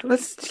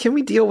 let's can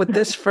we deal with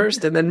this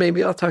first, and then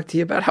maybe I'll talk to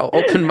you about how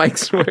open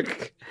mics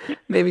work.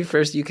 Maybe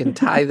first you can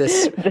tie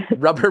this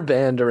rubber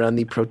band around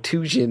the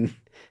protrusion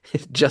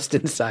just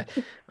inside.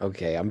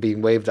 Okay, I'm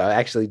being waved.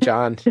 Actually,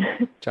 John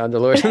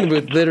Dolores in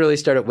the booth literally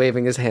started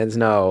waving his hands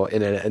no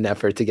in an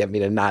effort to get me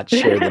to not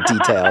share the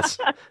details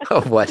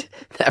of what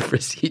that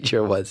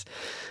procedure was.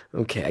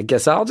 Okay, I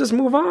guess I'll just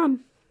move on.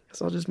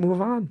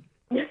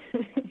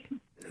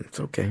 It's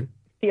okay.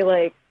 I feel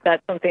like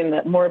that's something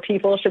that more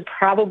people should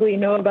probably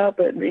know about,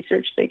 but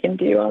research they can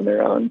do on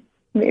their own,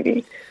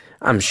 maybe.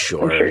 I'm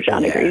sure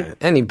John agrees.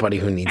 Anybody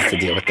who needs to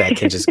deal with that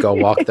can just go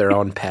walk their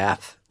own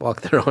path,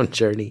 walk their own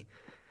journey.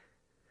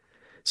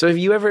 So have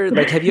you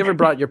ever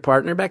brought your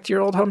partner back to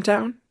your old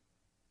hometown?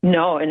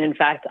 No, and in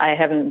fact, I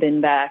haven't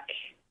been back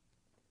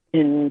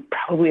in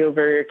probably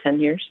over 10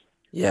 years.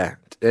 Yeah,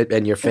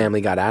 and your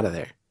family got out of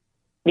there.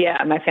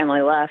 Yeah, my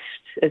family left.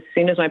 As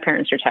soon as my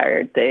parents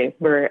retired, they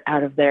were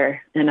out of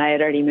there, and I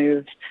had already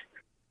moved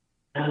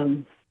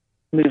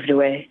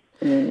away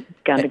and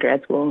gone to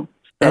grad school.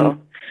 So.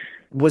 And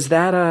was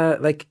that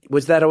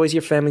always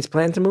your family's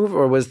plan to move,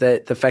 or was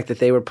that the fact that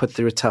they were put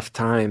through a tough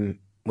time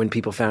when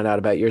people found out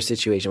about your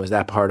situation? Was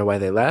that part of why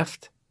they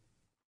left?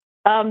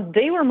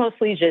 They were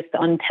mostly just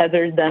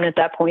untethered then at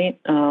that point.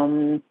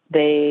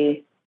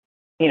 They,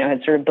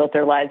 had sort of built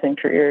their lives and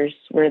careers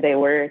where they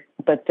were,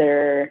 but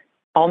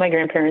all my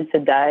grandparents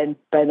had died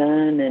by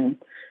then, and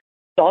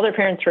so all their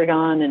parents were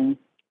gone,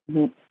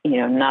 and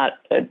not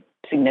a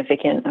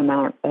significant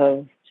amount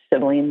of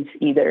siblings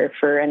either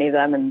for any of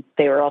them, and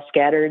they were all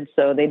scattered.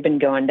 So they'd been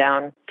going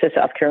down to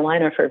South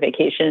Carolina for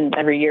vacation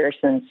every year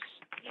since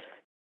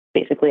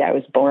basically I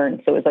was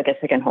born. So it was like a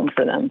second home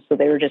for them. So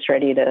they were just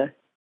ready to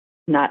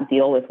not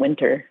deal with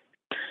winter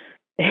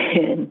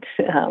and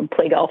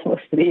play golf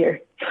most of the year.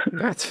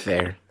 That's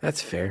fair.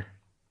 That's fair.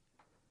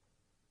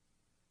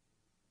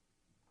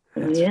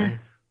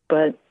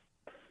 But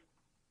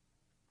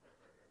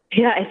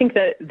yeah, I think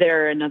that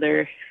they're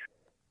another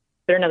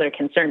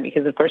concern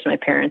because, of course, my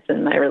parents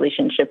and my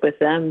relationship with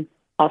them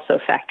also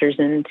factors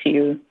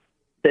into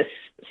this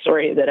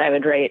story that I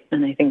would write.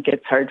 And I think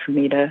it's hard for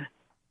me to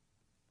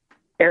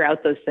air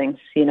out those things.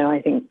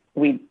 I think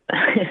we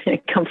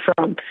come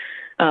from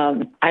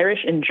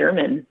Irish and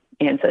German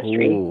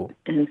ancestry. Ooh.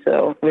 And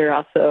so we're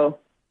also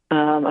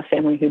a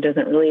family who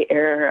doesn't really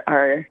air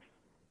our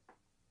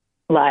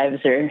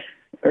lives or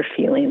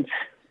feelings.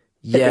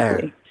 Yeah,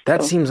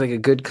 that seems like a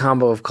good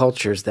combo of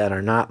cultures that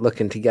are not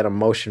looking to get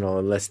emotional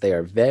unless they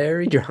are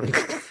very drunk.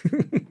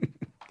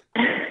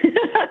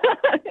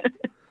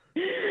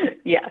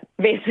 Yeah,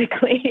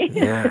 basically.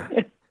 Yeah.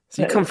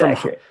 So you come from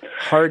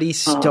hardy,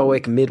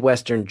 stoic,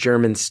 Midwestern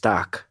German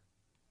stock.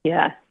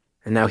 Yeah.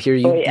 And now here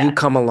you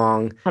come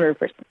along.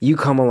 100%. You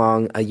come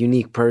along, a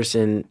unique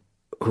person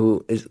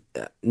who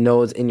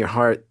knows in your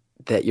heart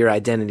that your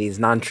identity is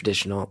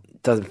non-traditional,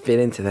 doesn't fit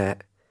into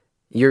that.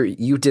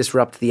 You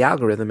disrupt the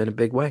algorithm in a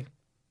big way.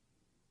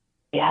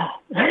 Yeah.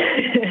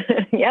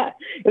 Yeah.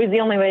 It was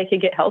the only way I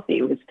could get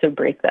healthy was to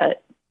break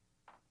that.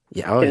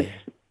 Yeah. Oh, yeah.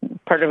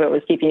 Part of it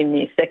was keeping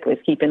me sick, was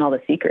keeping all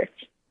the secrets.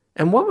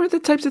 And what were the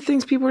types of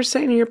things people were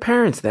saying to your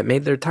parents that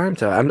made their time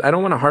to? I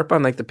don't want to harp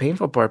on the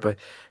painful part, but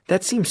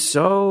that seems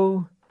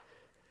so...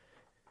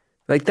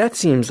 that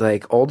seems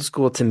like old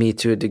school to me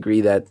to a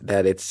degree that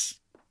it's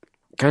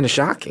kind of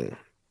shocking.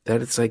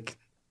 That it's like...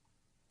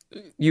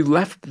 You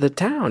left the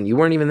town. You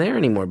weren't even there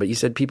anymore, but you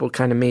said people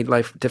kind of made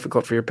life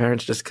difficult for your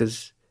parents just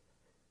because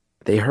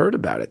they heard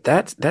about it.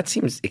 That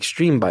seems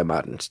extreme by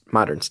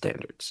modern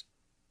standards.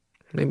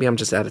 Maybe I'm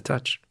just out of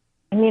touch.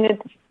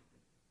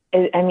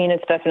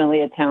 It's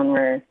definitely a town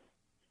where,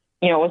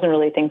 it wasn't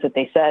really things that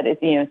they said.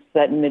 It's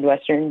that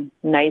Midwestern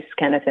nice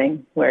kind of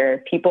thing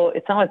where people,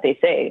 it's not what they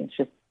say. It's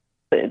just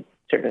the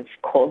sort of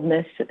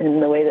coldness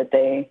in the way that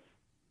they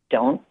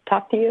don't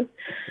talk to you.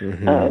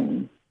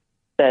 Mm-hmm.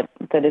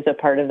 That is a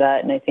part of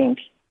that. And I think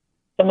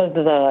some of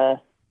the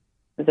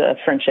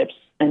friendships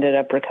ended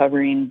up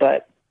recovering,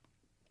 but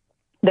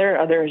there are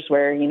others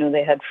where,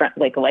 they had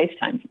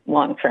lifetime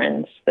long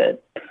friends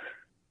that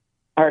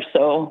are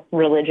so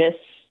religious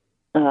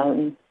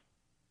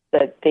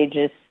that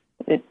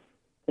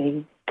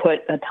they put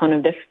a ton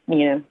of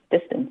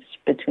distance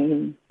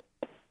between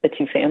the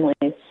two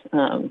families.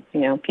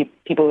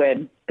 People who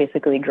had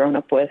basically grown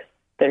up with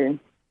their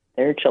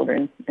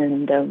children,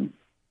 and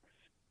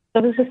so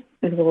it was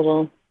a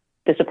little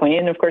disappointing.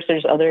 And of course,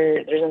 there's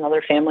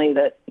another family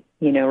that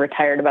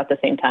retired about the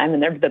same time,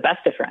 and they're the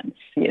best of friends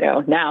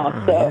now.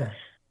 Oh, so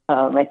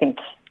yeah. I think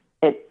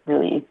it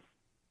really,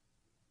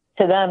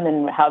 to them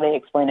and how they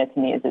explain it to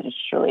me, is it just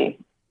really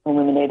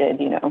illuminated,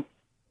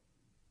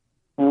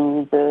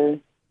 who the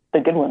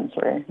good ones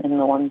were and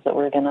the ones that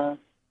were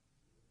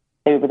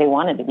they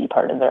wanted to be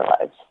part of their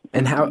lives.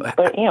 And how?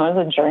 But it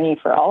was a journey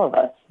for all of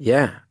us.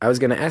 Yeah, I was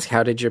going to ask,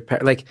 how did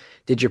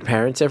did your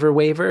parents ever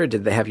waver?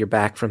 Did they have your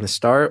back from the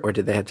start, or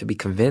did they have to be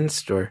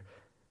convinced, or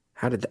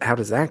how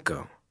does that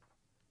go?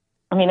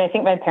 I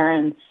think my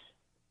parents,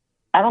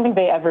 I don't think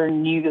they ever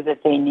knew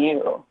that they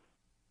knew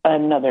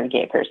another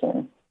gay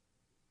person.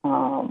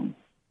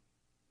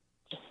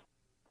 Just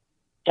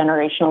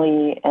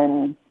generationally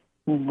and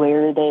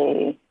where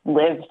they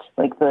lived,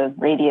 like the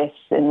radius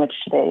in which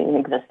they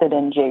existed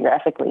and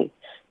geographically,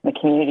 the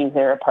communities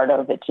they're a part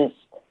of, it just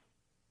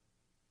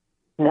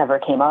never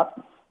came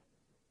up.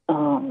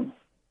 I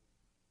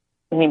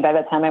mean, by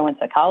the time I went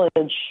to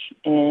college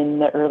in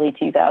the early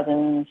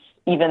 2000s,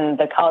 even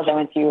the college I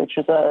went to, which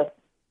was a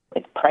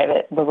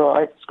private liberal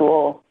arts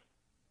school,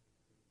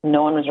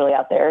 no one was really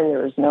out there.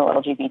 There was no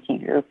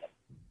LGBT group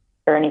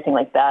or anything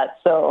like that.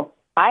 So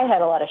I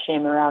had a lot of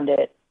shame around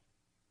it.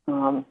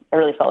 I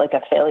really felt like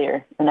a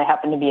failure, and I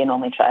happened to be an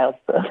only child,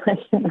 so that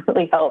didn't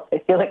really help. I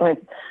feel like that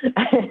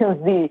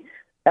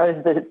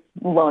was the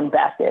lone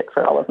basket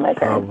for all of my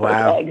parents. Oh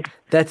wow, eggs.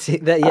 That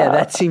seems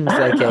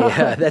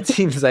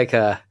like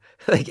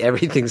like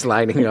everything's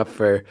lining up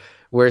for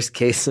worst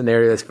case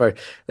scenario. As far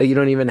like you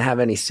don't even have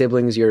any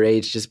siblings your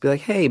age, just be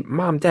like, hey,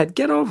 mom, dad,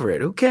 get over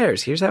it. Who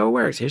cares? Here's how it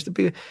works. Here's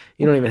the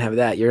you don't even have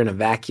that. You're in a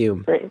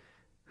vacuum. Right.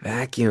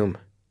 Vacuum.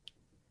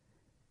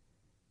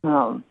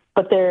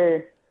 But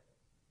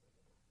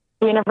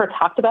we never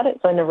talked about it,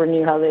 so I never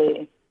knew how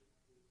they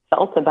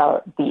felt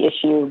about the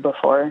issue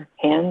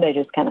beforehand. I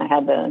just kind of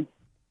had to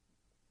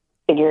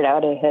figure it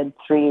out. I had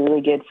 3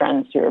 really good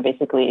friends who were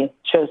basically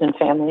chosen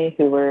family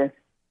who were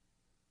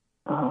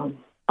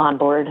on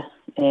board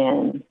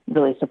and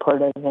really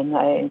supportive. And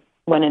I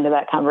went into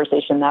that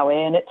conversation that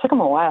way, and it took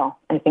them a while.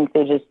 I think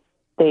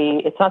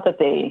it's not that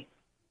they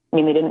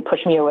didn't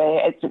push me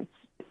away.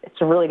 It's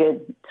a really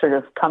good sort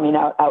of coming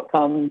out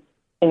outcome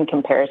in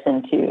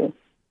comparison to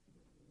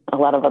a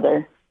lot of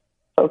other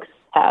folks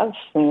have.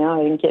 I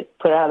didn't get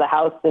put out of the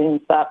house. They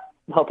didn't stop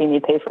helping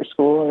me pay for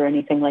school or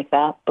anything like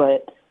that.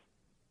 But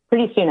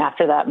pretty soon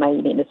after that, my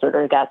eating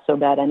disorder got so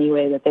bad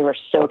anyway that they were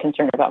so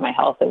concerned about my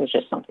health. It was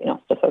just something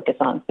else to focus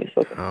on. So we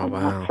focused on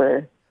that for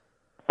a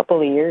couple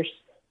of years.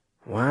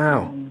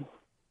 Wow.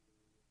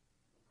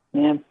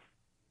 Yeah.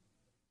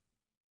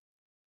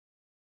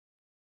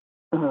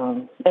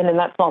 And in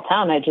that small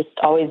town, I was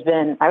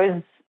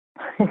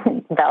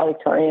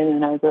valedictorian,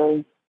 and I was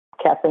a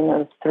captain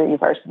of 3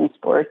 varsity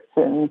sports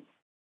and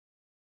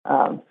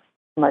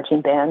marching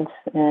band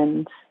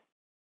and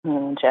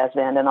jazz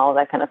band and all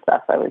that kind of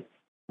stuff. I was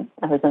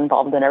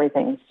involved in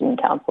everything,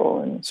 student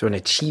council, and so an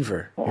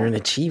achiever. Yeah. You're an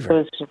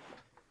achiever.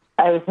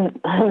 I was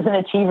an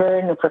achiever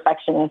and a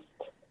perfectionist,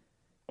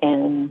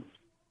 and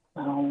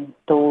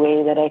the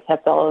way that I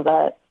kept all of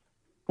that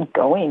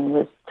going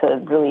was to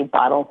really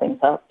bottle things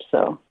up.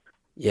 So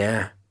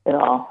yeah, it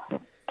all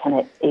kind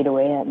of ate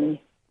away at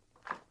me.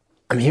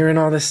 I'm hearing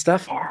all this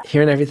stuff,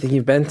 hearing everything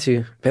you've been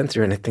through,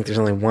 and I think there's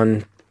only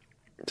one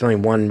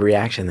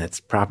reaction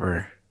that's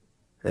proper,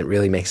 that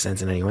really makes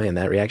sense in any way, and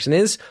that reaction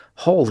is,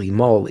 holy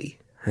moly.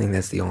 I think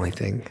that's the only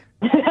thing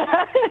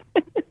I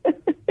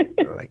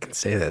can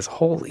say this.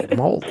 Holy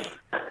moly.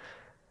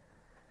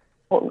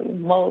 Holy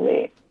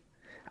moly.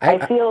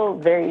 I feel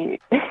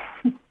very...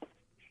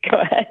 Go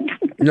ahead.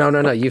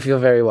 No. You feel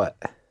very what?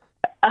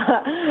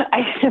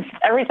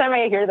 Every time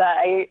I hear that,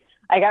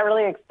 I got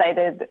really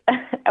excited.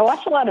 I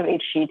watch a lot of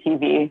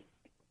HGTV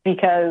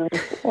because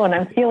when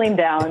I'm feeling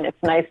down,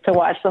 it's nice to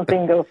watch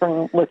something go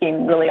from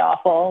looking really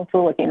awful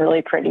to looking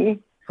really pretty.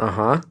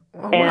 Uh-huh.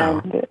 Oh,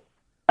 and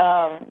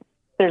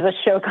there's a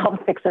show called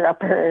Fixer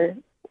Upper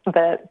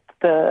that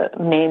the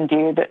main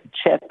dude,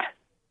 Chip,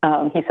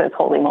 he says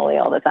holy moly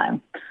all the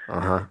time.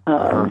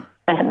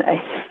 And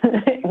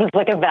it was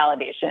like a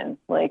validation.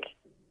 Like,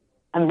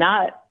 I'm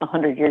not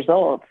 100 years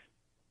old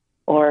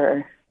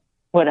or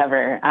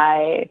whatever.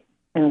 I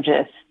am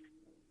just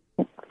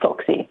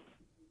folksy.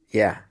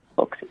 Yeah.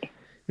 Folksy.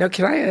 Now,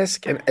 can I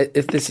ask, and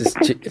if this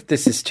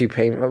is too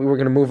painful, we're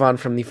going to move on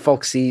from the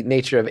folksy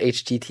nature of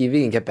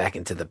HGTV and get back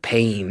into the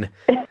pain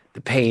and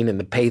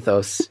the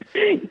pathos.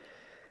 I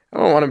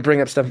don't want to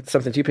bring up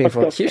something too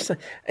painful.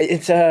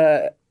 It's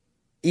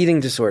eating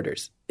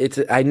disorders.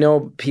 I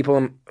know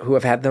people who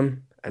have had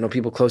them. I know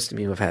people close to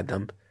me who have had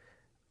them.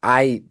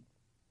 I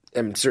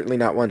am certainly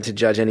not one to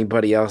judge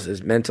anybody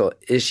else's mental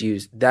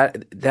issues.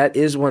 That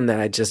is one that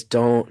I just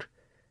don't.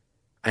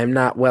 I'm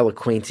not well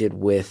acquainted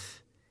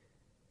with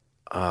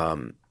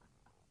the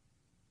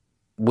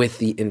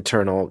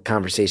internal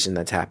conversation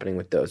that's happening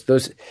with those.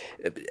 Those,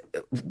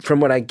 from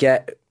what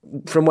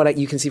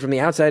you can see from the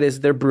outside, is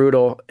they're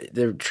brutal.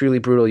 They're truly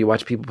brutal. You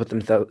watch people put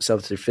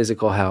themselves through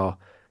physical hell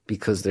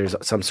because there's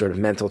some sort of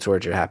mental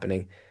torture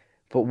happening.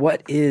 But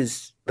what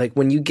is, like,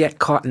 when you get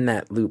caught in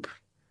that loop,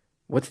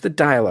 what's the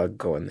dialogue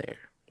going there?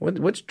 What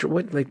do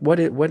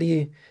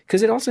you,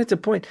 because it also hits a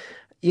point,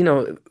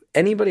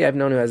 anybody I've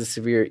known who has a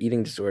severe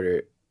eating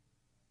disorder,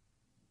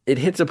 it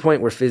hits a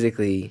point where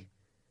physically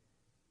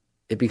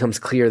it becomes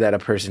clear that a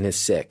person is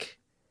sick.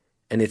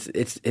 And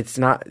this is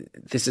not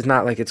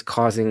like it's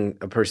causing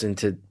a person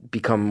to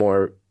become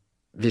more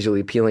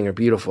visually appealing or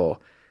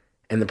beautiful,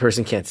 and the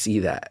person can't see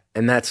that.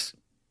 And that's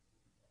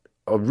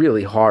a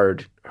really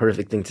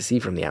horrific thing to see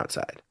from the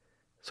outside.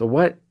 So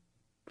what,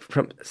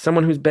 from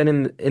someone who's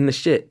been in the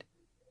shit,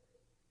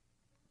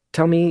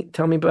 tell me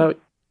about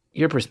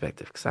your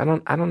perspective, because I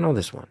don't know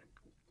this one.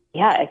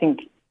 Yeah, I think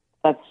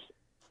that's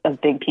a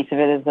big piece of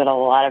it, is that a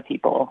lot of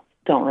people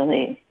don't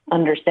really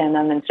understand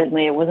them. And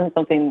certainly it wasn't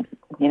something,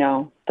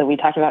 that we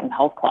talked about in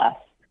health class,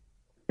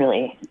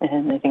 really.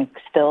 And I think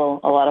still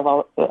a lot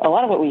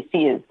of what we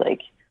see is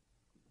like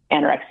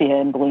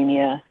anorexia and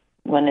bulimia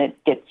when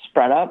it gets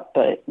brought up.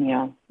 But,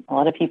 a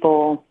lot of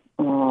people,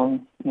 sort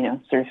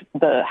of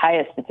the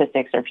highest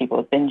statistics are people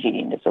with binge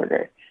eating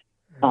disorder.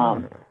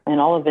 And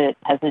all of it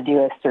has to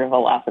do with sort of a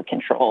loss of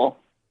control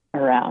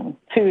around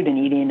food and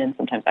eating and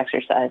sometimes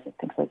exercise and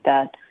things like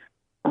that.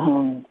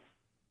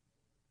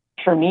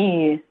 For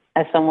me,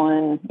 as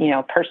someone,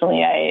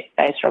 personally, I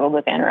struggled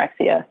with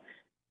anorexia,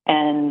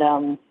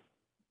 and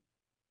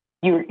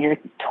you're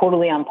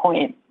totally on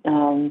point.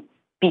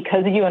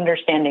 Because you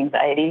understand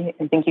anxiety,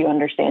 I think you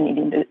understand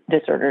eating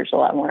disorders a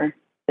lot more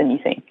than you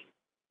think,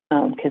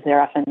 because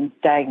they're often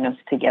diagnosed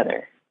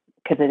together,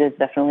 because it is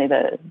definitely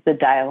the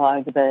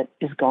dialogue that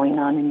is going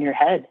on in your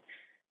head.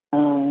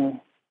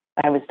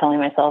 I was telling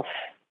myself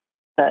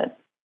that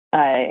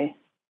I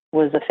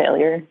was a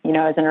failure. I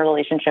was in a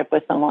relationship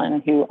with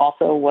someone who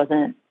also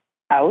wasn't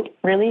out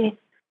really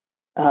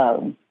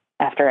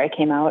after I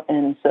came out.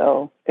 And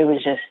so it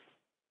was just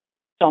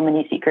so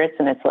many secrets.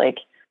 And it's like,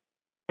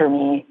 for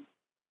me,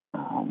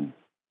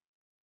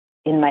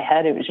 in my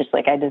head, it was just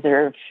like, I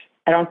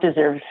don't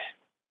deserve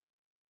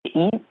to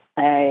eat.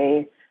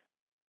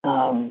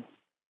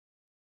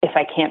 If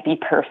I can't be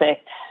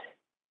perfect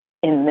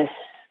in this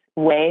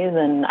way,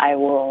 then I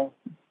will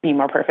be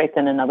more perfect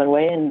in another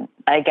way. And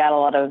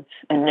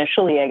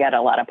initially I got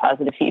a lot of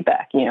positive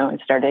feedback. I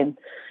started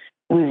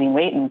losing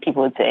weight and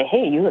people would say,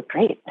 "Hey, you look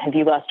great. Have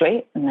you lost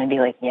weight?" And I'd be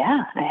like,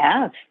 "Yeah, I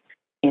have,"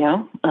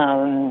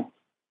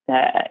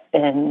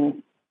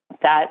 and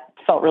that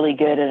felt really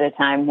good at a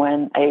time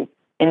when I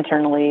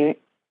internally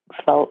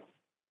felt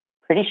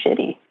pretty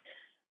shitty.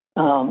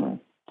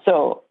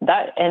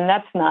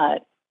 That's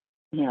not,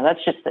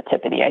 that's just the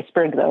tip of the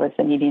iceberg though. It's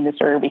an eating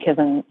disorder, because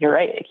then you're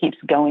right. It keeps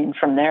going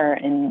from there,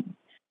 and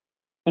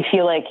you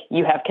feel like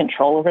you have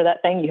control over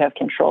that thing. You have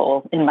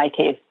control, in my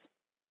case,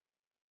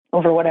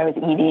 over what I was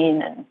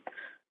eating and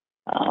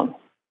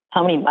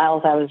how many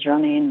miles I was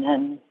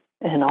running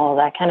and all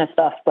that kind of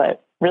stuff.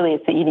 But really,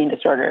 it's the eating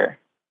disorder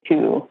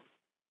who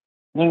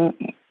you,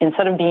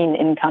 instead of being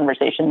in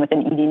conversation with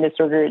an eating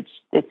disorder, it's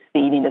the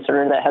eating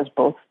disorder that has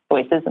both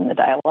voices in the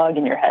dialogue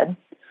in your head.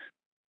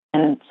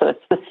 And so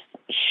it's this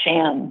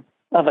sham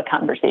of a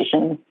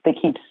conversation that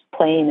keeps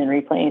playing and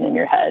replaying in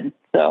your head.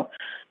 So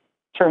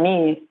for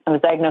me, I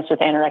was diagnosed with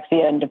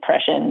anorexia and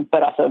depression,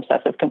 but also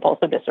obsessive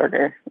compulsive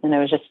disorder. And I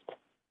was just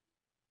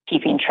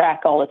keeping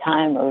track all the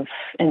time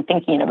and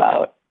thinking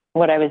about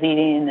what I was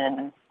eating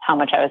and how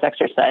much I was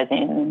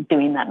exercising and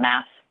doing that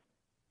math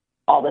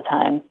all the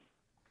time.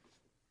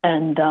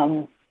 And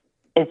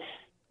it's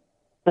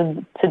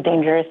a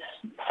dangerous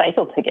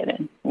cycle to get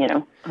in,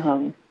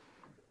 and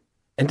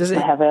does it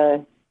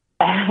go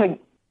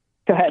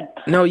ahead.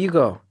 No, you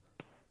go.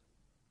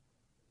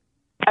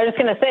 I was just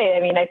going to say,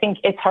 I think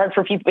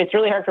it's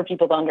really hard for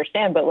people to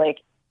understand, but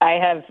like, I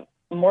have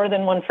more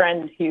than one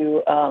friend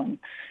who,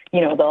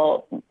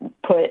 they'll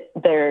put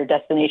their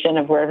destination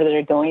of wherever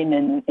they're going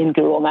in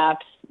Google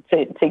Maps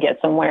to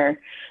get somewhere.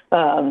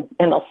 And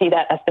they'll see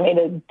that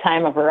estimated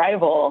time of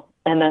arrival,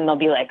 and then they'll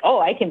be like, "Oh,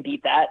 I can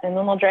beat that." And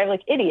then they'll drive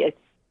like idiots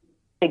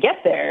to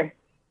get there.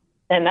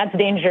 And that's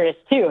dangerous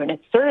too. And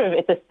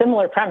it's a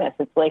similar premise.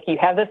 It's like you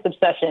have this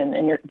obsession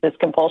and this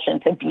compulsion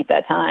to beat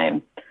that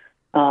time.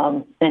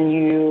 And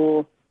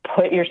you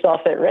put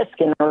yourself at risk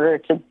in order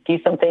to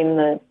do something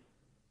that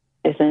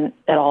isn't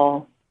at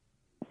all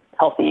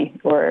healthy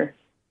or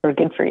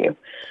good for you.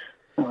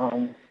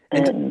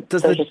 And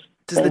does the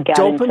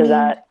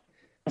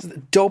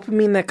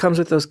dopamine that comes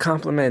with those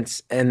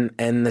compliments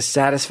and the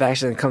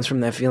satisfaction that comes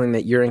from that feeling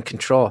that you're in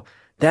control,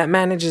 that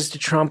manages to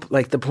trump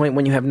like the point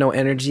when you have no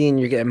energy and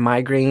you're getting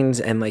migraines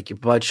and like your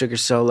blood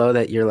sugar's so low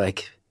that you're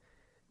like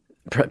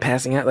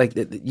passing out? Like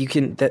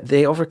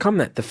they overcome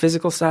that. The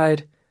physical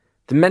side,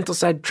 the mental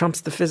side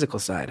trumps the physical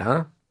side,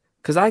 huh?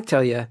 Because I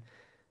tell you,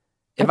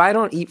 if I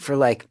don't eat for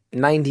like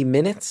 90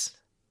 minutes,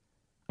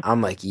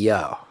 I'm like,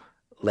 yo,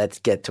 let's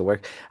get to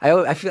work.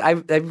 I feel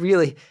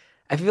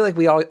like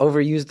we all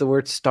overuse the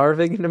word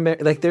starving in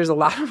America. Like there's a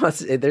lot of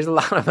us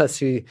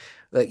who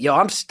like, yo,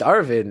 I'm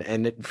starving,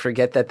 and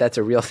forget that that's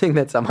a real thing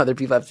that some other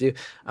people have to do.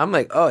 I'm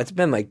like, oh, it's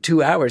been like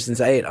 2 hours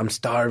since I ate. I'm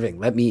starving.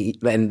 Let me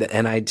eat.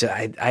 And I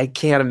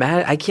can't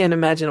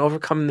imagine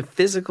overcoming the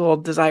physical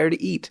desire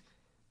to eat.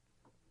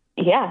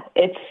 Yeah,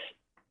 it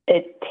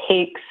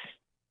takes.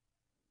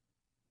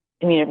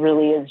 It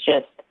really is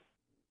just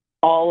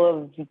all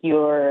of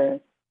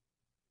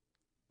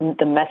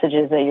the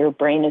messages that your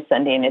brain is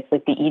sending. It's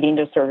like the eating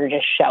disorder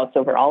just shouts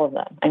over all of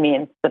them.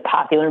 The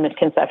popular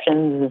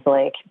misconceptions is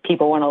like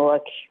people want to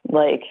look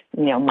like,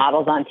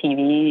 models on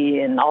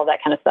TV and all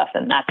that kind of stuff.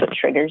 And that's what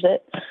triggers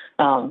it.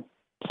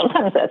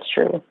 Sometimes that's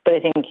true, but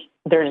I think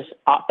there's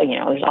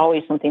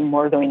always something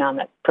more going on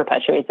that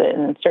perpetuates it.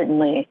 And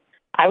certainly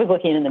I was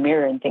looking in the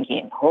mirror and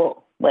thinking,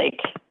 oh,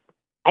 like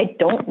I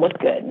don't look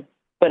good.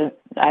 but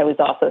I was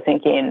also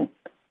thinking,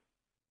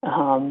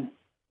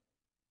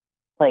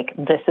 like,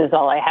 this is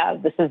all I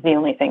have. This is the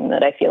only thing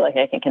that I feel like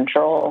I can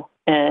control.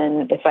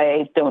 And if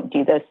I don't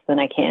do this, then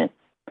I can't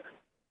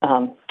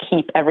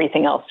keep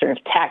everything else sort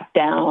of tacked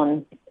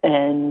down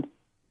and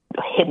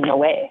hidden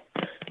away.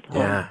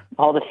 Yeah.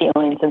 All the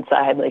feelings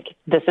inside, like,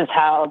 this is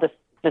how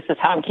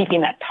I'm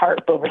keeping that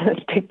tarp over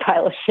this big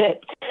pile of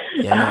shit.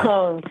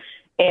 Yeah.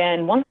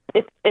 And once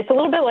it's a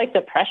little bit like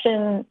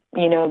depression,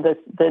 you know,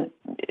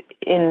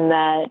 in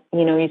that,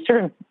 you know, you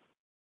sort of,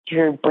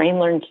 your brain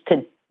learns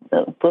to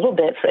a little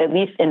bit, at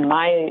least in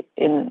my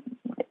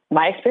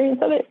experience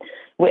of it,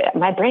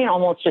 my brain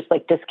almost just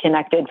like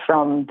disconnected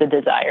from the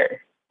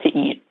desire to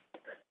eat.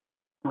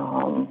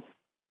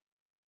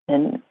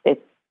 And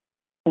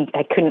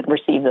I couldn't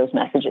receive those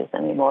messages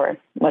anymore,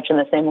 much in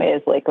the same way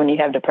as like when you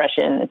have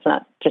depression, it's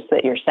not just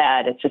that you're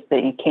sad, it's just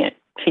that you can't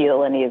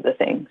feel any of the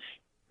things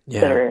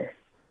that are,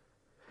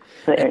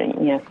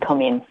 you know,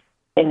 coming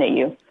in at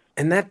you.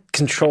 And that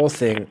control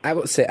thing, I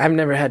will say, I've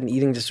never had an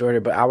eating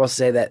disorder, but I will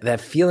say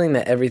that feeling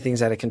that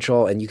everything's out of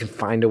control and you can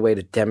find a way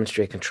to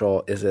demonstrate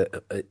control is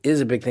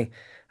a big thing.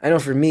 I know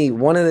for me,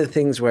 one of the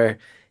things where,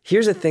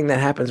 here's a thing that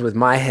happens with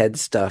my head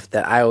stuff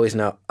that I always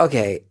know,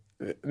 okay,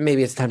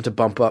 maybe it's time to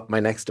bump up my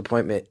next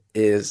appointment,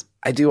 is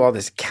I do all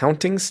this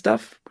counting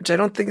stuff, which I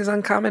don't think is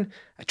uncommon.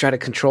 I try to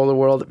control the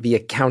world via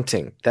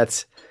counting.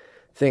 That's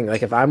the thing.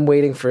 Like if I'm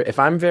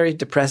very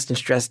depressed and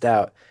stressed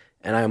out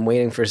and I'm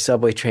waiting for a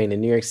subway train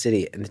in New York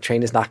City and the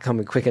train is not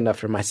coming quick enough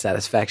for my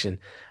satisfaction,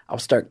 I'll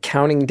start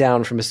counting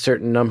down from a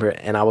certain number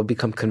and I will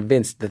become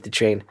convinced that the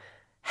train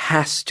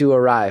has to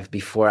arrive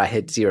before I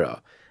hit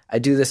 0. I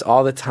do this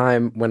all the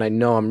time when I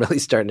know I'm really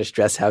starting to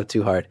stress out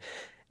too hard.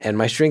 And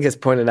my shrink has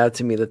pointed out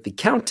to me that the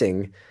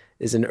counting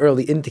is an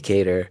early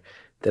indicator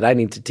that I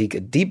need to take a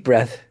deep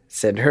breath,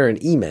 send her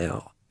an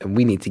email, and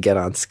we need to get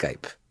on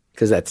Skype.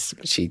 Because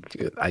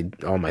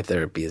all my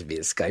therapy is via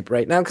Skype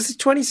right now because it's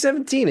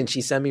 2017 and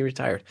she's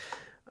semi-retired.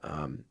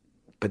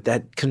 But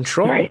that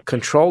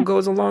control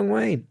goes a long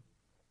way.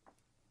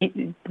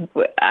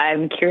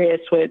 I'm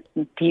curious,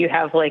 do you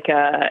have like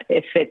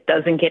if it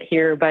doesn't get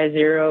here by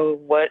 0,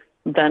 what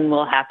then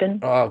will happen?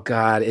 Oh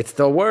God, it's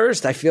the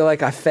worst. I feel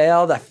like I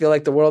failed. I feel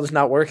like the world is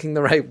not working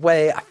the right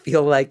way. I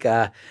feel like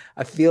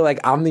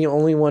I'm the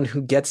only one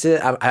who gets it.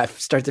 I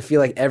start to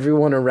feel like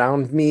everyone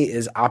around me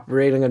is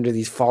operating under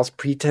these false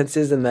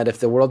pretenses, and that if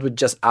the world would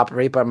just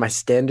operate by my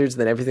standards,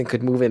 then everything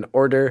could move in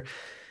order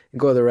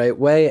and go the right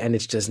way, and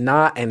it's just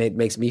not, and it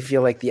makes me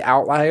feel like the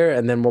outlier.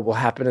 And then what will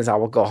happen is I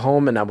will go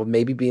home and I will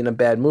maybe be in a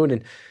bad mood,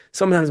 and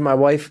sometimes my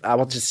wife, I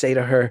will just say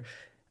to her,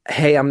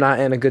 hey, I'm not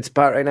in a good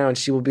spot right now, and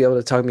she will be able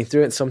to talk me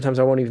through it. Sometimes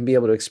I won't even be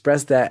able to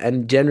express that,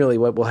 and generally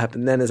what will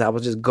happen then is I will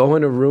just go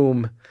in a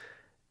room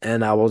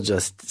and I will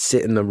just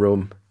sit in the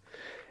room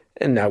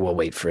and I will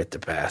wait for it to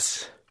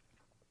pass.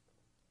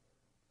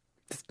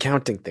 This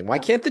counting thing. Why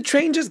can't the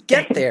train just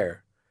get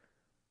there?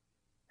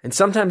 And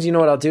sometimes, you know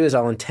what I'll do is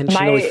I'll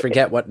intentionally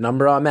forget what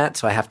number I'm at,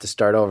 so I have to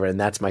start over, and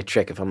that's my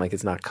trick. If I'm like,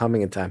 it's not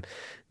coming in time,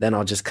 then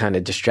I'll just kind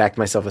of distract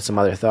myself with some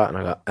other thought, and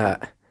I'll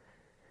go,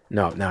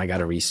 no, now I got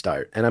to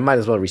restart. And I might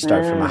as well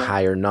restart from a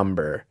higher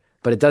number.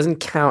 But it doesn't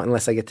count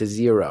unless I get to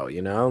 0,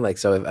 you know? Like,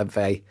 so if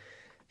I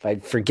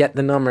forget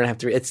the number and have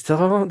to, it's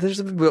still, there's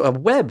a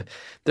web.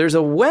 There's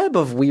a web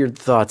of weird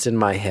thoughts in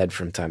my head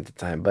from time to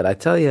time. But I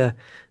tell you,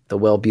 the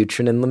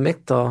Wellbutrin and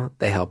Lamictal,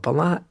 they help a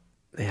lot.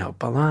 They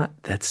help a lot.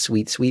 That's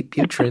sweet, sweet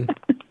Butrin.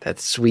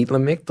 That's sweet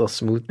Lamictal.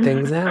 Smooth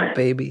things out,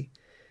 baby.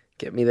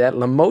 Get me that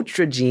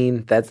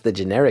Lamotrigine. That's the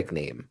generic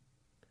name.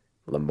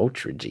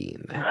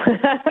 Lamotrigine.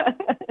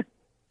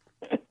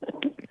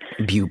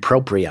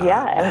 Bupropion.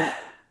 Yeah,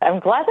 I'm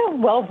glad that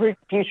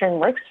Wellbutrin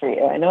works for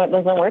you. I know it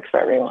doesn't work for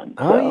everyone.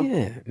 Oh,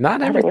 yeah.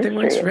 Not everything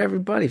works for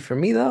everybody. For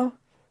me, though,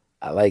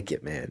 I like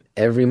it, man.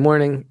 Every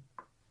morning,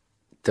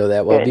 throw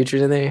that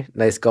Wellbutrin in there,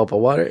 nice gulp of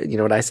water. You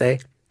know what I say?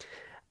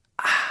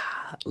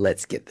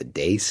 Let's get the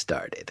day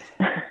started.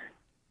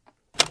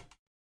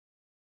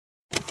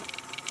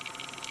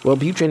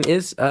 Wellbutrin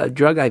is a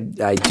drug I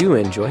do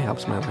enjoy.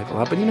 Helps my life a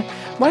lot. But, you know,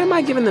 why am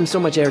I giving them so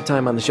much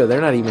airtime on the show?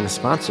 They're not even a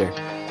sponsor.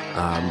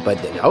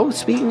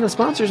 Speaking of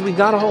sponsors, we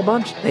got a whole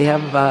bunch. They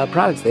have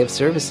products, they have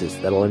services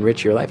that'll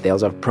enrich your life. They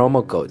also have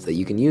promo codes that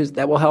you can use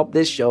that will help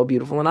this show,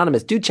 Beautiful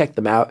Anonymous. Do check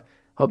them out.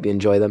 Hope you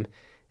enjoy them.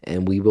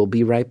 And we will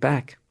be right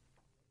back.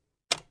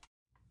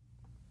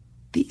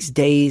 These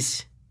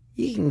days,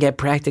 you can get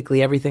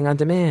practically everything on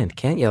demand,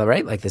 can't you?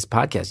 Right? Like this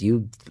podcast.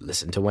 You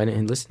listen to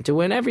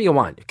whenever you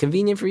want.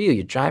 Convenient for you.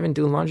 You're driving,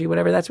 doing laundry,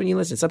 whatever. That's when you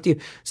listen. It's up to you.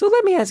 So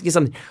let me ask you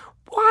something.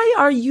 Why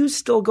are you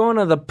still going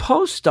to the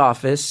post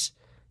office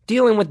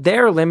dealing with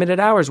their limited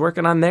hours,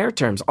 working on their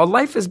terms? Our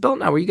life is built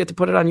now where you get to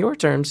put it on your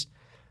terms.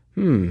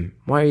 Why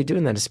are you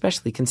doing that?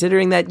 Especially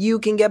considering that you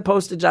can get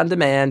postage on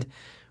demand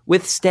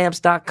with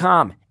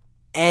Stamps.com.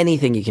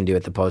 Anything you can do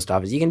at the post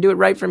office. You can do it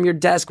right from your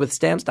desk with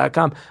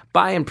Stamps.com.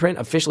 Buy and print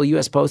official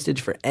U.S.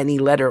 postage for any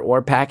letter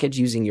or package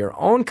using your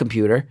own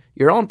computer,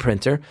 your own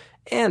printer.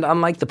 And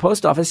unlike the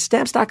post office,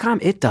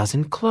 Stamps.com, it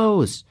doesn't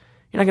close.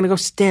 You're not going to go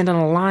stand on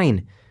a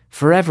line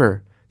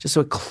forever just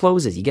so it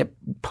closes. You get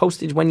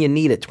postage when you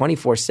need it,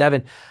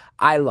 24/7.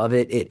 I love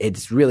it.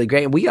 It's really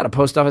great. We got a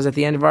post office at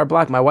the end of our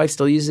block. My wife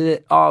still uses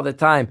it all the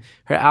time.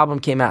 Her album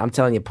came out. I'm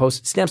telling you,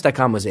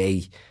 Stamps.com was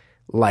a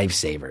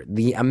lifesaver.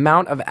 The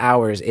amount of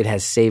hours it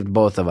has saved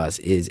both of us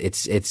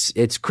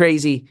it's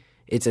crazy.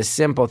 It's a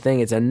simple thing.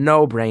 It's a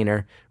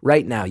no-brainer.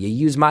 Right now, you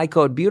use my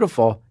code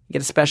BEAUTIFUL, you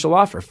get a special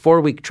offer.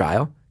 4-week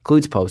trial,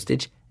 includes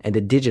postage and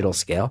a digital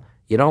scale.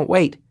 You don't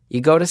wait.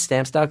 You go to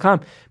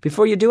Stamps.com.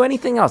 Before you do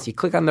anything else, you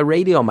click on the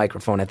radio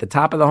microphone at the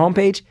top of the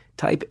homepage,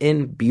 type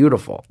in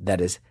BEAUTIFUL.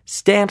 That is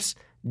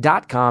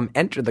Stamps.com.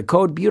 Enter the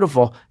code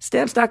BEAUTIFUL.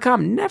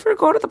 Stamps.com. Never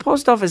go to the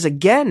post office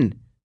again.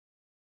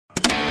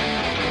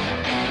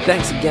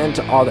 Thanks again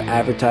to all the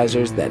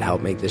advertisers that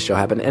help make this show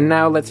happen. And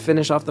now let's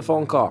finish off the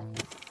phone call.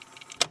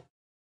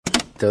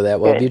 Throw that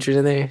Wellbutrin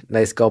in there.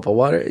 Nice gulp of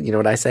water. You know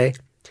what I say?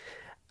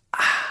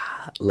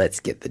 Let's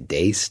get the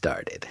day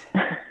started.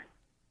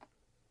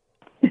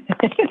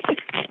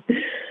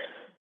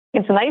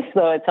 It's nice,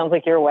 though. It sounds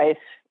like your wife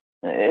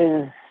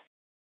is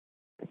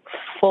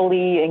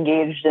fully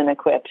engaged and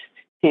equipped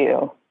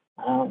to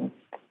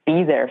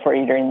be there for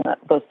you during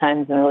those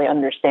times and really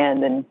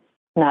understand and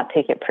not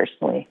take it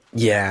personally.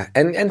 Yeah,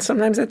 and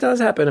sometimes that does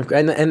happen.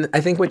 And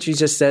I think what you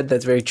just said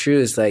that's very true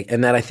is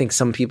and that I think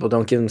some people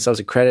don't give themselves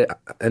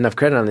enough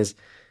credit on is,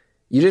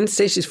 you didn't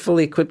say she's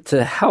fully equipped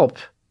to help,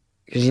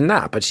 because she's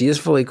not, but she is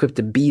fully equipped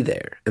to be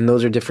there. And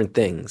those are different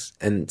things.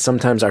 And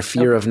sometimes our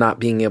fear of not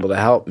being able to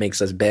help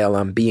makes us bail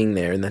on being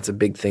there, and that's a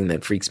big thing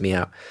that freaks me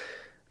out.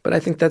 But I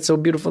think that's so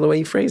beautiful the way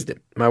you phrased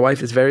it. My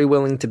wife is very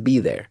willing to be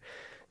there.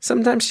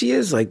 Sometimes she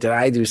is like, did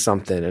I do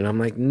something? And I'm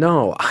like,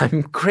 no,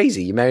 I'm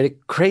crazy. You married a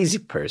crazy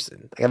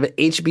person. I have an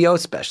HBO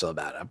special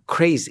about it. I'm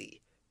crazy.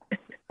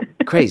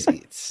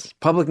 Crazy. It's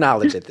public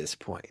knowledge at this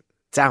point.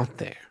 It's out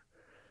there.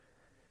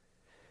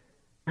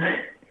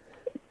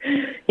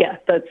 Yeah,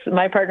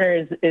 my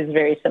partner is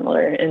very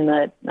similar in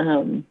that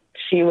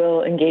she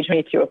will engage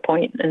me to a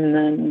point, and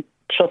then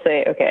she'll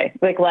say, okay,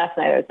 like last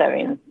night I was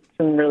having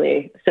some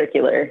really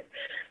circular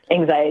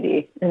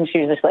anxiety, and she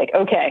was just like,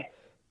 okay,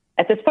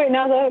 at this point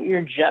now, though,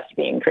 you're just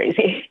being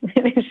crazy.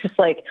 And it's just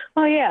like,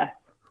 oh, yeah.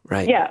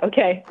 Right. Yeah,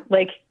 okay.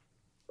 Like,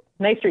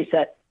 nice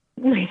reset.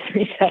 Nice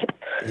reset.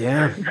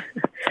 Yeah.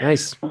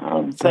 Nice.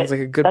 Sounds like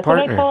a good that's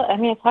partner. What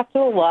I talk to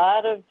a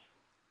lot of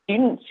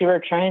students who are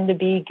trying to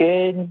be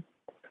good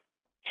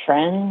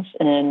friends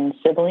and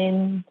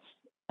siblings,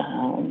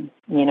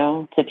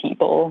 to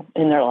people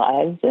in their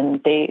lives.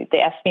 And they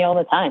ask me all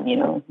the time,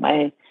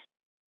 my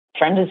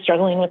friend is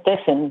struggling with this,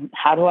 and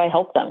how do I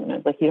help them? And I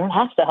was like, you don't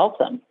have to help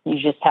them. You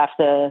just have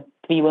to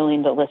be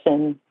willing to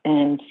listen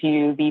and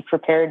to be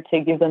prepared to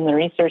give them the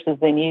resources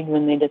they need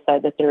when they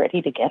decide that they're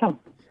ready to get them.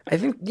 I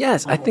think,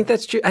 yes, I think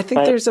that's true. I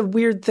think there's a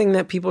weird thing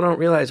that people don't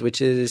realize,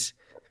 which is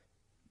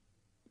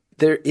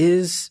there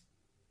is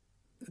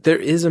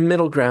a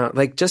middle ground.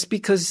 Like just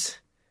because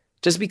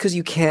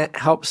you can't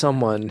help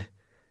someone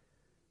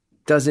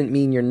doesn't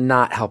mean you're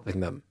not helping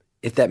them,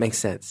 if that makes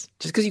sense.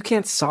 Just because you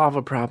can't solve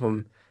a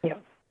problem,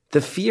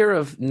 the fear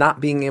of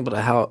not being able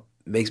to help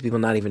makes people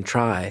not even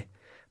try.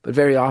 But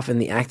very often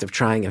the act of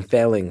trying and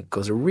failing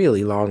goes a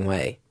really long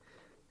way.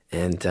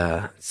 And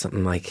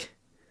something like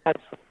that.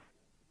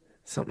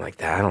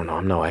 I don't know.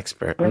 I'm no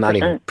expert. I'm not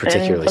even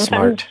particularly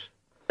smart.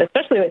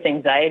 Especially with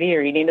anxiety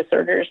or eating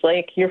disorders,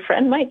 like your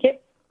friend might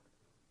get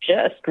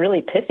just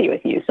really pissy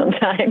with you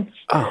sometimes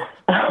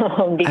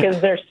because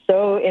they're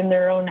so in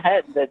their own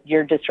head that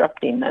you're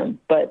disrupting them.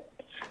 But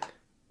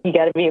you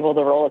got to be able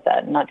to roll with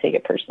that and not take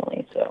it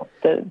personally. So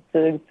the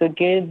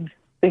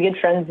good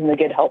friends and the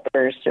good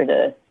helpers sort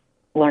of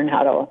learn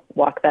how to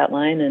walk that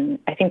line. And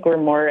I think we're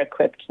more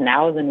equipped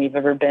now than we've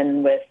ever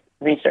been with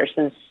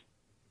resources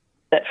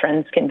that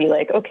friends can be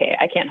like, okay,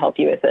 I can't help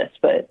you with this,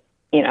 but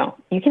you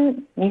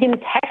can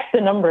text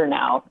the number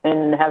now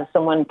and have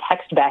someone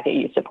text back at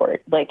you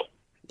support. Like,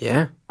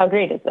 yeah, how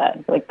great is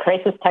that? Like,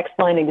 crisis text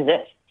line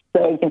exists.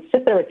 So you can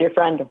sit there with your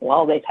friend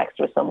while they text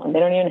with someone. They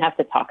don't even have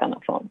to talk on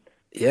the phone.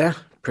 Yeah,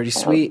 pretty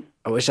sweet.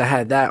 I wish I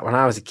had that when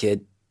I was a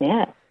kid.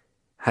 Yeah.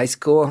 High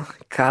school,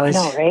 college.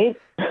 I know, right?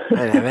 I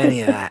didn't have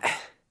any of that.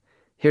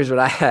 Here's what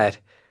I had.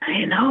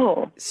 I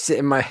know. Sit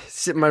in my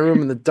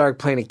room in the dark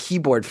playing a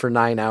keyboard for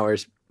 9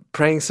 hours,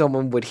 praying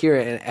someone would hear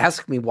it and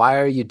ask me, why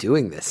are you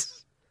doing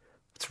this?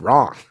 What's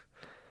wrong?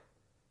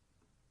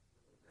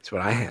 That's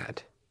what I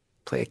had.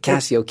 Play a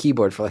Casio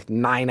keyboard for like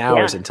 9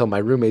 hours until my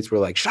roommates were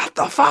like, shut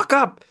the fuck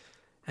up.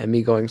 And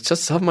me going,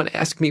 just someone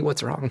ask me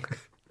what's wrong.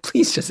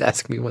 Please just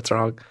ask me what's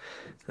wrong.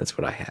 That's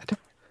what I had.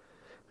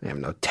 I have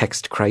no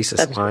text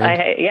crisis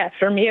line.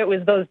 For me, it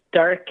was those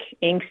dark,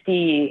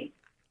 angsty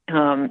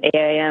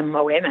AIM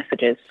away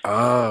messages.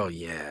 Oh,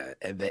 yeah.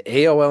 The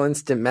AOL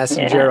Instant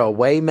Messenger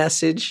away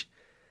message.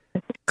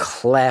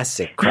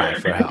 Classic cry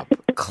for help.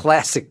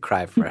 Classic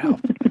cry for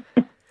help.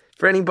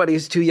 For anybody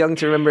who's too young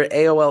to remember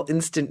AOL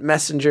Instant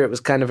Messenger, it was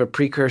kind of a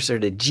precursor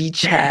to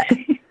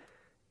GChat,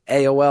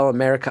 AOL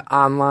America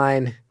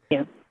Online,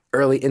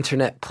 early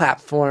internet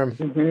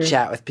platform,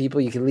 chat with people.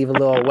 You can leave a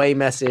little away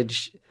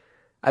message.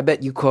 I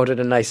bet you quoted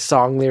a nice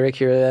song lyric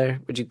here or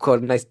there. Would you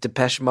quote a nice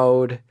Depeche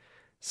Mode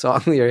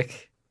song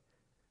lyric?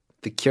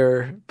 The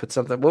Cure, put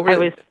something. I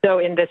was so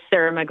into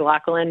Sarah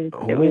McLachlan.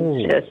 It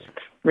was just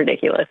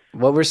ridiculous.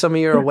 What were some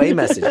of your away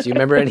messages? Do you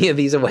remember any of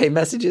these away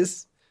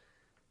messages?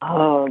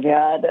 Oh,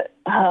 God.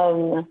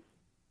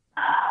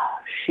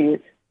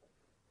 Shoot.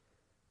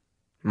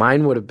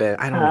 Mine would have been,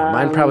 I don't know,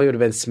 mine probably would have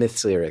been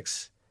Smith's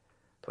lyrics.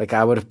 Like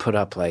I would have put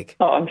up like,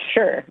 oh, I'm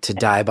sure. To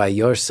die by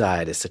your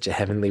side is such a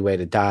heavenly way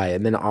to die.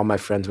 And then all my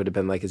friends would have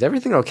been like, is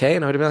everything okay?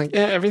 And I would have been like,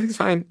 yeah, everything's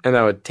fine. And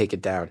I would take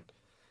it down.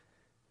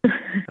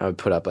 I would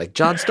put up like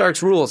John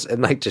Stark's rules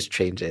and like just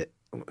change it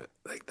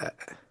like that.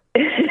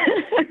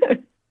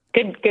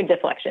 Good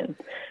deflection.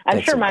 I'm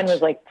Thanks sure so mine much.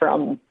 was like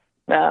from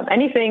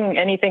anything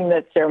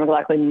that Sarah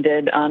McLachlan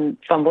did on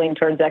Fumbling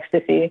Towards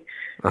Ecstasy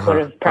would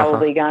have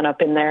probably gone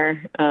up in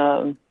there.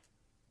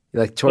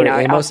 Like Tori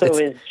Amos. I also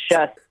was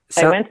just,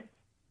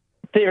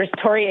 there's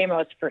Tori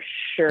Amos for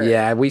sure.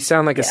 Yeah, we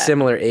sound like a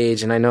similar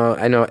age, and I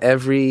know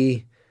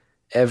every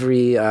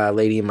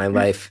lady in my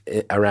life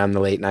around the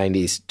late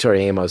 90s,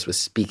 Tori Amos was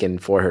speaking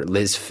for her.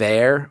 Liz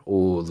Phair.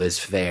 Ooh, Liz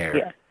Phair.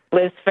 Yeah.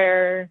 Liz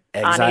Phair,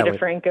 Exile Ani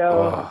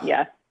DeFranco.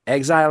 Yeah.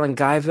 Exile in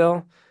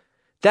Guyville.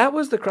 That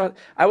was the cross.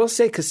 I will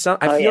say, because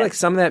I feel like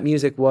some of that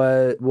music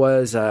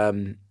was a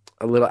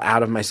little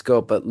out of my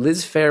scope, but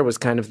Liz Phair was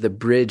kind of the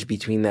bridge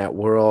between that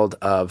world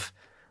of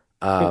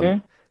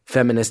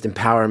feminist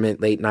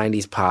empowerment, late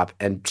 90s pop,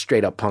 and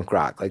straight up punk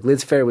rock. Like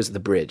Liz Phair was the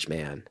bridge,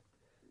 man.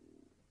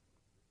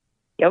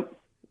 Yep.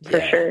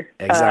 For sure.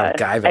 Exile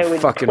Guyville. I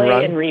would Fucking play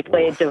Run. and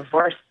replay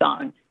Divorce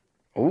songs.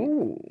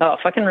 Ooh. Oh,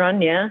 Fucking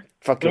Run, yeah.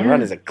 Fucking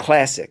Run is a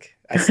classic.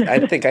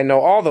 I think I know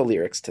all the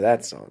lyrics to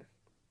that song.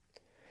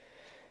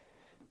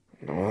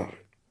 Oh,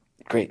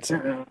 great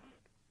song.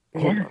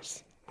 Who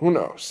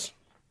knows?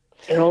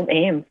 Good old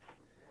AIM.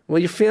 Well,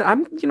 you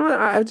know what?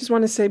 I just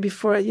want to say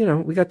before,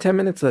 we got 10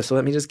 minutes left, so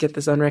let me just get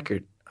this on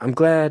record. I'm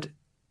glad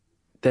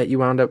that you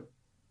wound up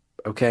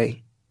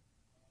okay.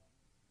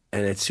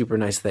 And it's super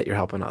nice that you're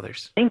helping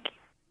others. Thank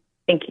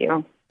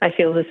you. I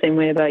feel the same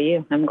way about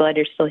you. I'm glad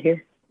you're still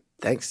here.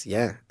 Thanks.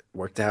 Yeah.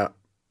 Worked out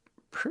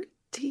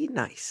pretty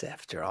nice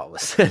after all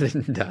was said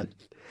and done.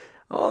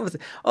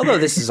 Although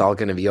this is all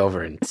going to be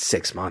over in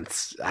 6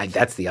 months.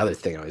 That's the other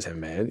thing I was having,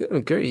 man.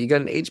 Okay, you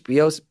got an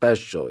HBO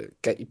special. You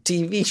got your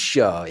TV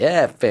show.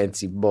 Yeah,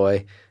 fancy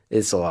boy.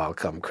 This will all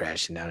come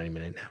crashing down any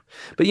minute now.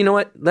 But you know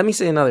what? Let me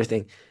say another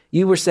thing.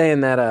 You were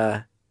saying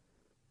that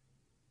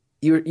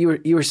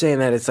you were saying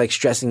that it's like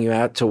stressing you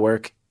out to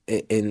work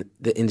in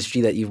the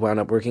industry that you've wound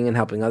up working in,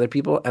 helping other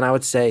people. And I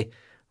would say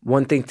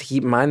one thing to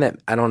keep in mind that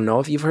I don't know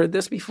if you've heard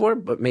this before,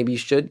 but maybe you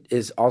should,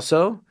 is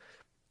also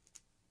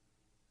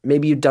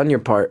maybe you've done your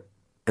part,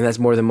 and that's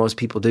more than most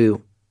people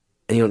do,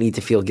 and you don't need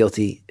to feel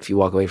guilty if you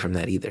walk away from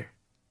that either.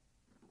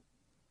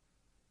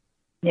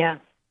 Yeah.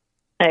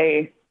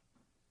 I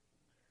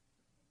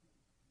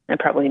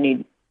probably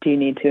need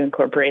to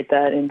incorporate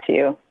that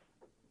into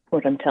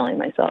what I'm telling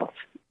myself.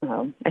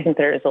 I think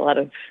there is a lot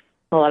of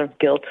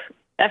guilt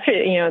after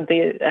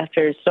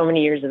after so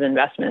many years of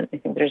investment. I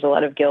think there's a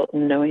lot of guilt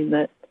in knowing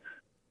that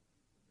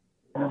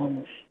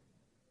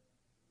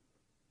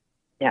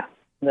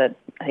that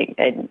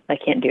I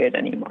can't do it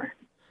anymore.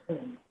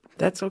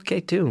 That's okay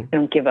too. I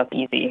don't give up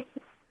easy.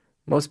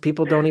 Most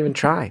people don't even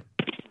try.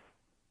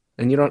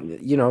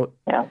 And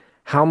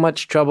how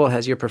much trouble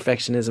has your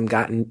perfectionism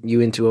gotten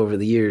you into over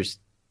the years?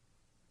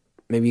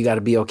 Maybe you got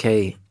to be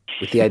okay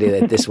with the idea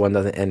that this one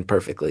doesn't end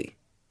perfectly.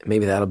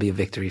 Maybe that'll be a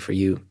victory for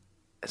you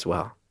as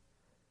well.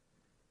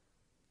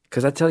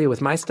 Because I tell you,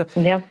 with my stuff,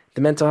 the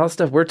mental health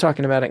stuff, we're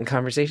talking about it in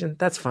conversation.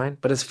 That's fine.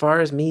 But as far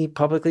as me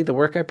publicly, the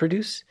work I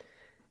produce,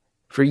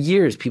 for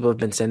years, people have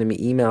been sending me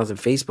emails and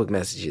Facebook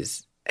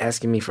messages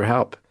asking me for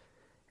help.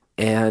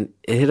 And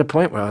it hit a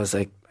point where I was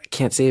like, I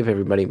can't save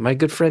everybody. My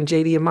good friend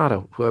JD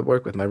Amato, who I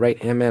work with, my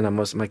right-hand man on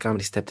most of my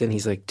comedy, stepped in.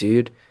 He's like,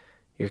 dude,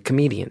 you're a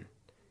comedian.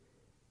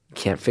 You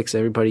can't fix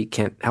everybody. You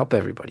can't help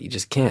everybody. You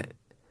just can't.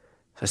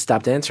 So I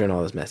stopped answering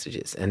all those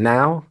messages. And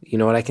now, you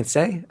know what I can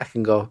say? I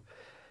can go,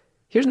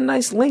 here's a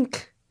nice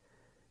link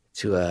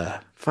to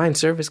a fine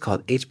service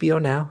called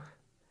HBO Now.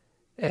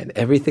 And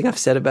everything I've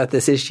said about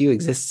this issue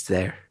exists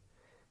there.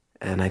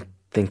 And I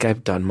think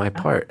I've done my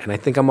part. And I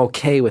think I'm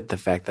okay with the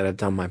fact that I've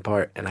done my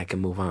part and I can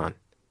move on.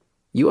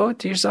 You owe it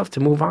to yourself to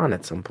move on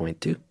at some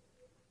point, too.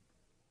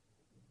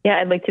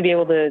 Yeah, I'd like to be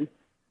able to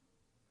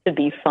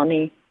be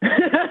funny.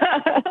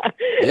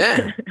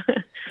 Yeah.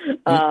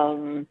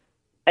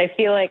 I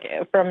feel like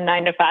from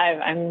 9 to 5,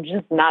 I'm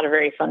just not a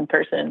very fun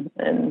person.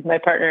 And my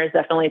partner has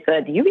definitely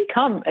said, you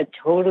become a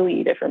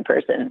totally different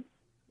person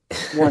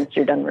once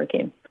you're done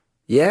working.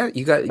 Yeah?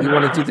 You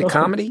want to do the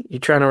comedy? You're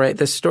trying to write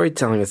the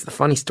storytelling. It's the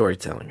funny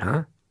storytelling,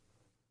 huh?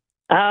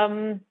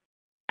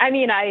 I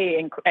mean,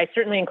 I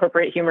certainly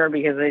incorporate humor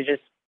because I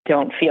just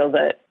don't feel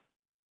that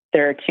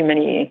there are too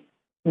many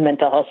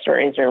mental health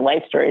stories or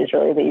life stories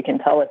really that you can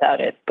tell without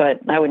it. But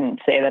I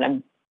wouldn't say that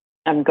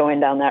I'm going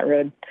down that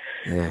road.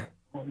 Yeah.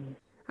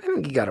 I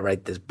think you got to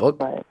write this book.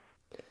 But,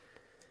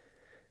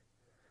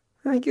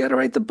 I think you got to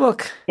write the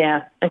book.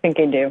 yeah, I think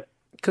I do.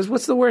 Because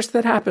what's the worst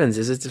that happens?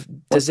 Is it's a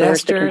What's the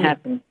worst that disaster can and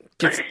happen?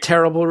 gets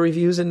terrible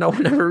reviews and no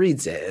one ever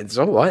reads it. And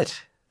so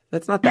what?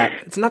 It's not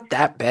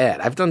that bad.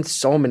 I've done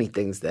so many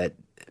things that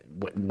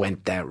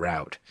went that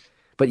route.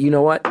 But you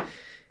know what?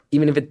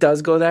 Even if it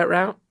does go that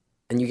route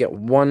and you get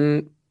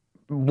one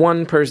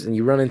person,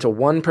 you run into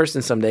one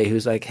person someday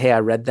who's like, hey, I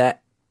read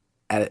that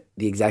at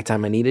the exact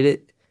time I needed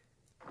it,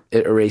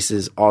 it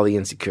erases all the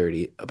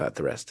insecurity about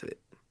the rest of it.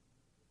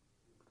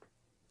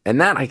 And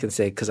that I can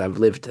say because I've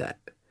lived that.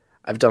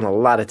 I've done a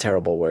lot of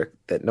terrible work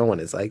that no one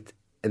has liked.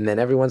 And then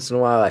every once in a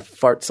while I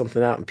fart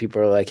something out and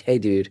people are like, hey,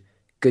 dude,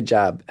 good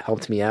job,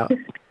 helped me out.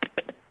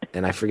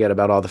 And I forget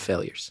about all the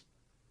failures.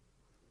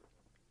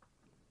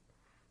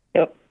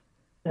 Yep.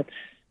 That's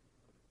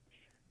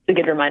a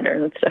good reminder.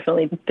 That's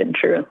definitely been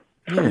true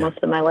for most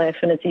of my life.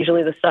 And it's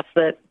usually the stuff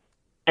that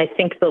I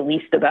think the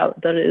least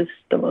about that is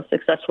the most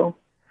successful.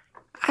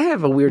 I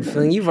have a weird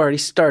feeling you've already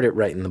started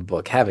writing the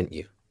book, haven't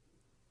you?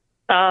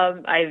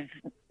 I've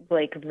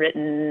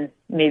written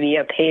maybe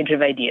a page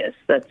of ideas.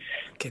 That's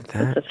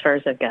as far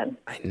as I've gotten.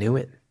 I knew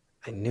it.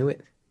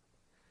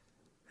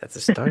 That's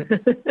a start.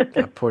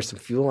 Gotta pour some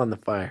fuel on the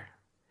fire.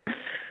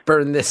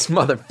 Burn this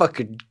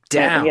motherfucker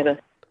down.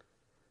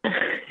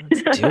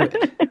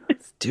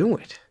 Let's do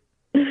it.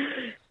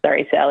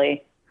 Sorry,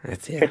 Sally.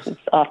 That's it. Chris is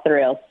off the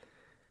rails.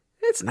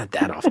 It's not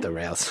that off the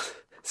rails.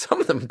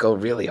 Some of them go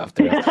really off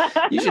the rails.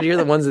 You should hear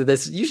the ones of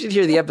this. You should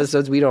hear the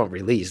episodes we don't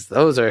release.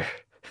 Those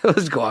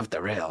go off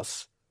the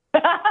rails.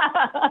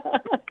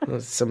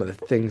 Some of the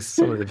things,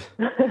 some of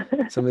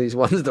these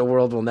ones the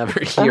world will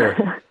never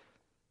hear.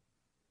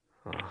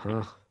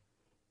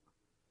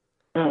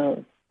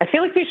 I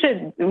feel like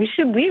we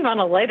should leave on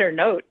a lighter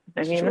note.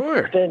 I mean, Sure.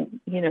 It's been,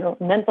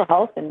 mental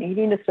health and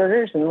eating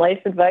disorders and life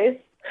advice.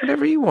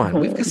 Whatever you want.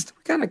 We've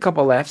got a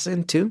couple laughs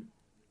in too.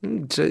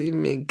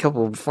 A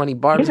couple of funny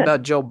barbs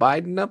about Joe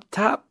Biden up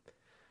top.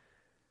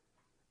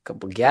 A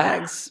couple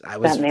gags.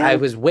 I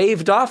was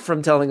waved off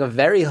from telling a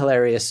very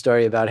hilarious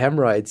story about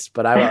hemorrhoids,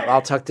 but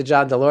I'll talk to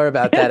John Delore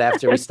about that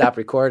after we stop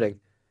recording.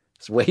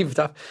 It's waved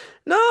off.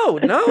 No,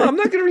 I'm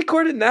not going to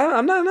record it now.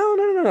 I'm not.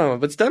 No.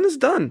 What's done is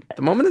done.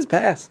 The moment has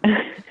passed.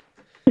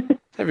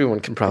 Everyone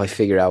can probably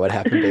figure out what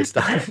happened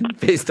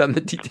based on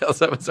the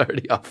details I was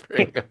already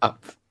offering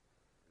up.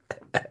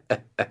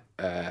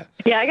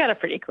 Yeah, I got a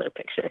pretty clear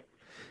picture.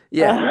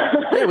 Yeah,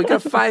 we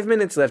got 5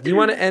 minutes left. You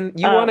want to end?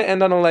 Want to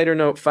end on a lighter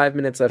note? 5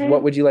 minutes left.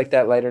 What would you like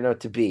that lighter note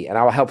to be? And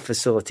I'll help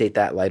facilitate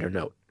that lighter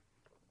note.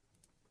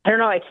 I don't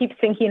know. I keep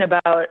thinking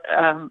about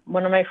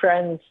one of my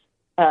friends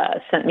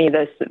sent me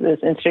this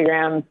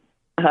Instagram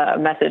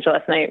message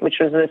last night, which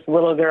was this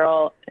little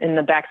girl in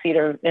the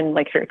backseat in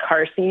her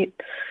car seat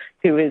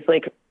who was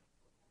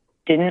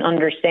didn't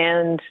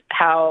understand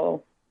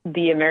how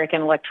the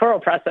American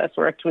electoral process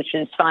worked, which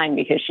is fine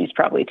because she's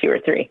probably 2 or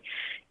 3.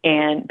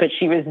 But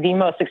she was the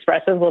most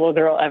expressive little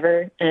girl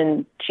ever.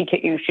 And she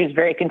was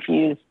very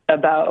confused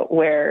about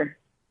where,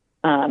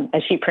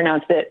 as she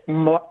pronounced it,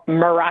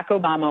 Barack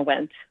Obama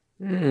went.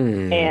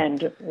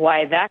 And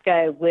why that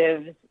guy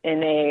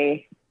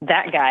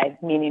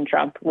meaning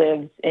Trump,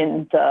 lives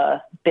in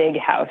the big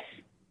house.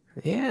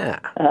 Yeah.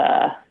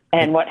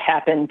 And what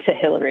happened to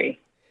Hillary.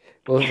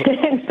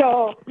 And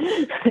so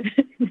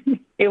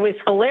it was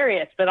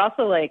hilarious, but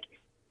also and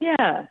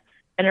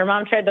her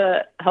mom tried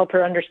to help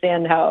her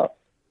understand how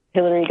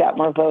Hillary got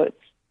more votes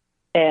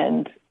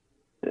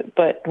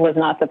but was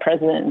not the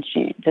president.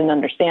 She didn't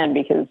understand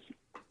because,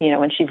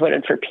 when she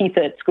voted for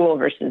pizza at school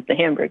versus the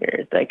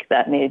hamburgers,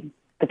 that made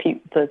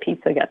the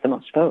pizza got the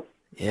most votes.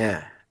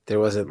 Yeah.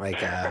 There wasn't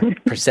a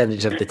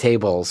percentage of the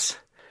tables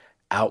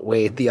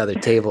outweighed the other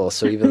tables.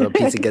 So even though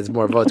pizza gets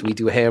more votes, we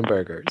do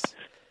hamburgers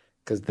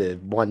because the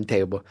one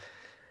table.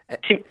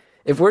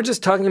 If we're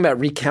just talking about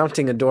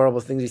recounting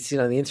adorable things we've seen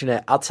on the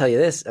internet, I'll tell you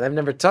this, and I've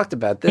never talked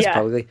about this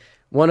publicly.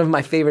 One of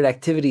my favorite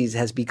activities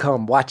has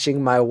become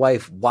watching my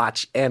wife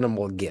watch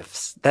animal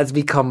GIFs. That's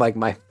become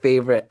my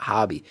favorite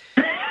hobby.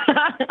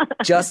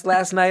 Just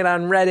last night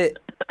on Reddit,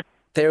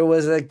 there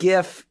was a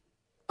GIF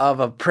of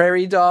a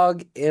prairie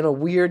dog in a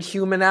weird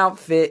human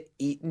outfit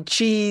eating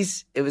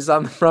cheese. It was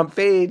on the front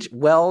page,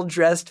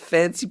 well-dressed,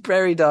 fancy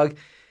prairie dog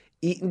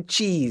eating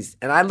cheese.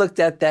 And I looked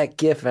at that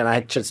GIF and I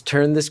just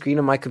turned the screen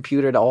of my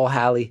computer to all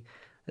Hallie.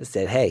 I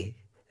said, hey.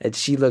 And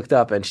she looked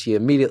up and she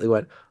immediately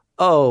went,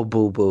 oh,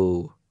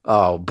 boo-boo.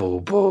 Oh,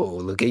 boo-boo.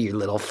 Look at your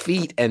little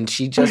feet. And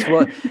she just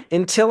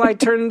until I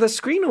turned the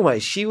screen away,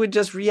 she would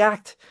just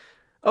react.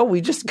 Oh,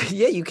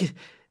 you can.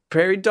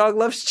 Prairie dog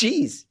loves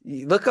cheese.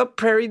 You look up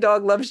prairie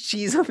dog loves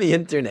cheese on the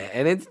internet,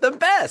 and it's the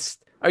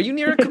best. Are you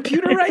near a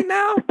computer right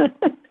now? Yeah.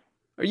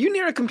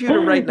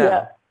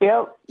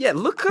 Yep. Yeah,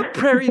 look up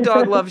prairie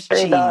dog loves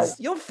cheese. Dog.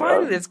 You'll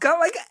find it. It's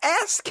got an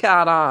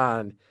ascot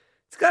on.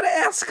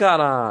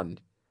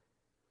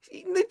 He's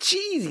eating the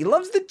cheese. He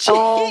loves the cheese.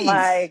 Oh,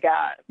 my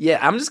God.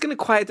 Yeah, I'm just going to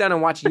quiet down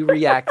and watch you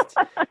react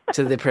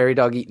to the prairie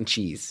dog eating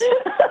cheese.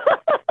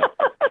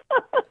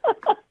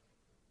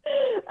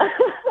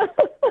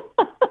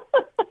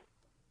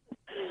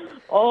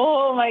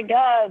 Oh my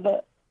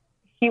God.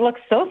 He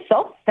looks so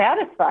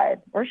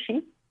self-satisfied. Or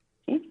she.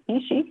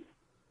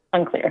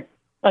 Unclear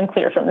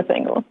from this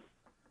angle.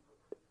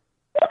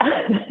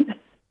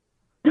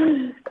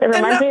 It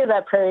reminds me of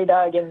that prairie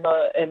dog in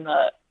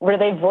the where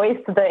they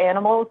voiced the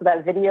animals,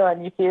 that video on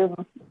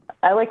YouTube.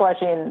 I like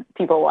watching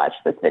people watch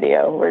this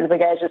video where the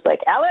guy's just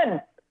like,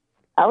 Alan,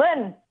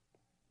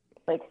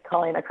 like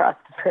calling across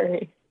the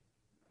prairie.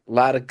 A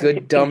lot of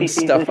good dumb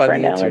stuff on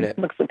the internet.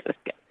 Looks like this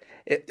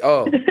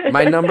guy.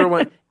 My number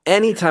one,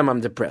 anytime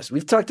I'm depressed,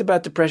 we've talked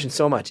about depression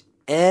so much.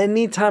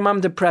 Anytime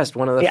I'm depressed,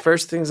 one of the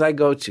first things I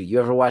go to, you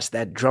ever watch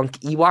that drunk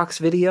Ewoks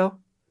video?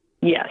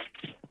 Yes.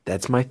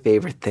 That's my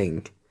favorite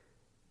thing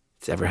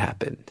that's ever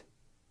happened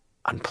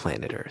on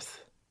planet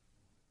Earth.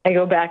 I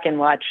go back and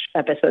watch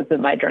episodes of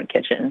My Drunk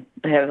Kitchen.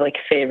 I have like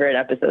favorite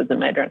episodes of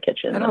My Drunk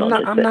Kitchen. And I'm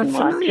not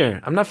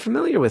familiar. I'm not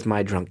familiar with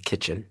My Drunk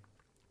Kitchen.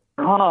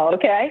 Oh,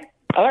 okay.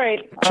 All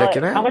right. Check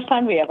it out. How much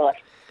time do we have left?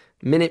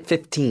 Minute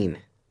 15.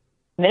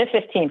 Minute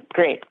 15.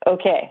 Great.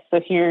 Okay.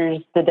 So here's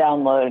the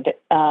download.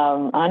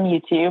 On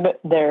YouTube,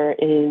 there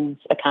is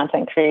a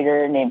content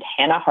creator named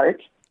Hannah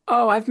Hart.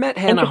 Oh, I've met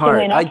Hannah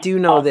Hart. I do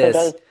know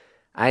this.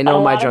 I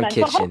know My Drunk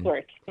Kitchen.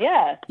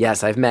 Yeah.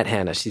 Yes, I've met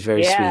Hannah. She's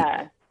very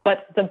sweet.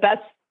 But the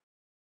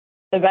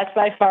best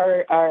by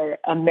far are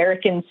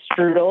American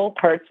Strudel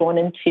Parts 1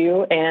 and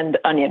 2 and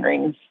Onion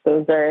Rings.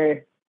 Those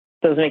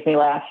make me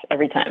laugh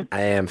every time.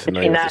 I am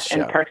familiar with the show. Between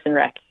that and Parks and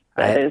Rec,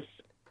 that is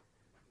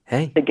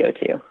the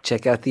go-to.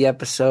 Check out the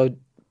episode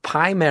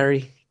Pie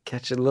Mary.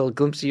 Catch a little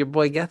glimpse of your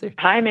boy Gethard.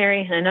 Hi,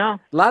 Mary. I know.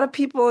 A lot of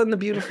people in the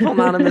Beautiful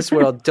Anonymous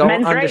world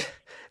don't understand.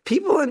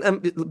 People in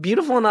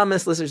Beautiful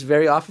Anonymous listeners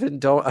very often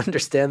don't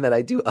understand that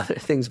I do other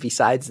things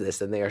besides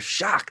this, and they are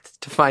shocked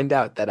to find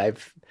out that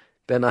I've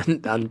been on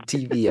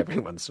TV every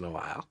once in a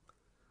while.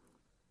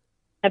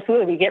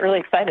 Absolutely. We get really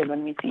excited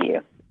when we see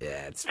you.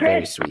 Yeah, it's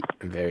very sweet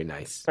and very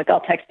nice. Like,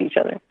 I'll text each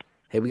other.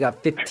 Hey, we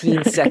got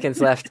 15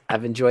 seconds left.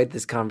 I've enjoyed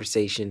this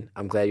conversation.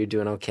 I'm glad you're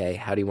doing okay.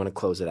 How do you want to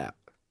close it out?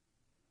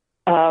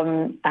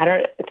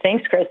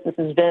 Thanks, Chris. This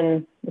has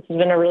been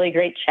a really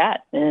great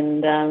chat,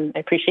 and I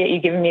appreciate you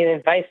giving me the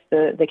advice,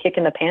 the kick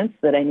in the pants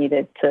that I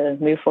needed to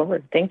move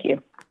forward. Thank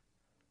you.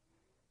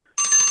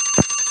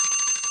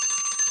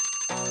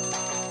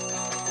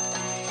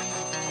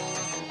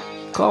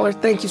 Caller,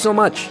 thank you so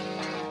much.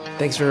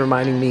 Thanks for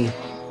reminding me.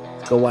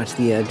 Go watch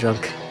the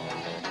Drunk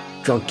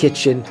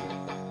Kitchen.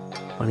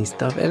 Funny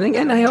stuff. And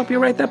again, I hope you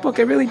write that book.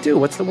 I really do.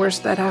 What's the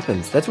worst that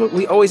happens? That's what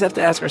we always have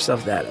to ask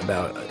ourselves that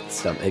about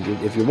stuff.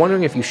 If you're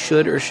wondering if you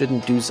should or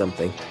shouldn't do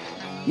something,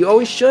 you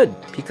always should,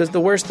 because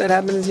the worst that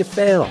happens is you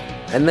fail.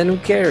 And then who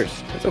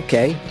cares? It's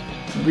okay.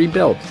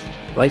 Rebuild.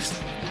 Life's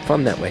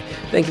fun that way.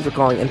 Thank you for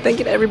calling, and thank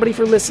you to everybody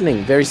for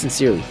listening. Very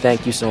sincerely,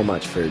 thank you so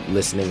much for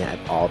listening at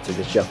all to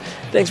the show.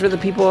 Thanks for the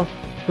people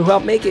who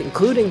helped make it,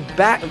 including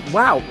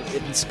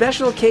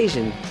special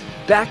occasion,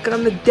 back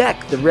on the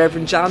deck, the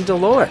Reverend John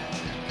Delore.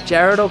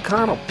 Jared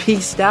O'Connell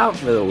peaced out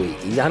for the week.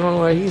 I don't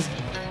know where he's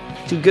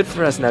too good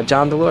for us now.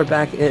 John Delore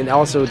back, and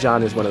also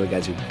John is one of the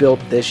guys who built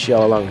this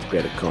show along with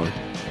Greta Cohn.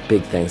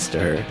 Big thanks to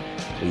her.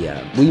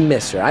 We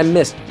miss her. I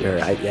missed her.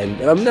 And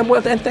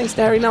thanks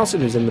to Harry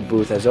Nelson, who's in the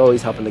booth, as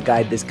always, helping to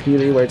guide this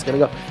community where it's going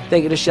to go.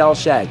 Thank you to Shell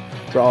Shag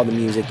for all the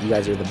music. You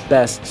guys are the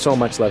best. So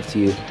much love to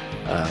you,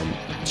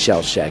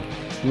 Shell Shag.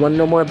 You want to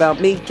know more about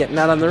me? Getting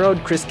Out on the Road,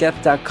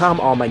 chrisgethard.com.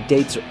 All my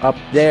dates are up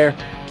there.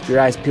 Keep your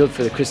eyes peeled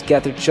for the Chris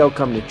Gethard Show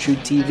coming to True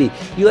TV.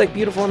 You like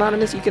Beautiful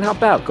Anonymous? You can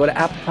help out. Go to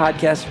Apple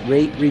Podcasts,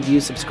 rate, review,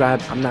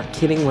 subscribe. I'm not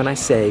kidding when I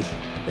say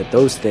that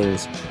those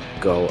things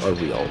go a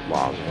real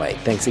long way.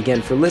 Thanks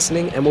again for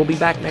listening, and we'll be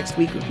back next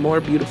week with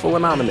more Beautiful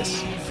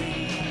Anonymous.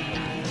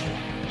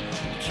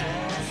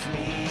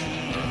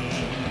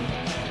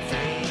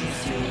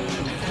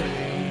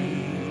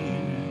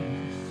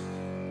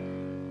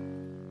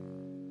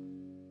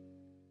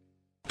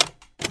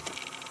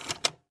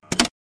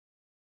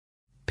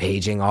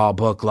 Paging all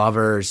book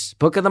lovers.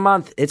 Book of the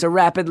Month. It's a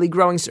rapidly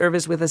growing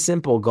service with a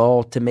simple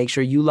goal to make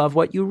sure you love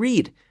what you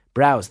read.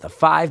 Browse the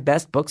 5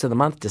 best books of the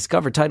month.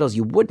 Discover titles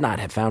you would not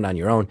have found on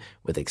your own.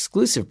 With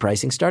exclusive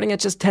pricing starting at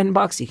just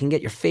 $10, you can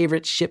get your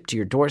favorites shipped to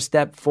your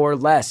doorstep for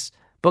less.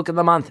 Book of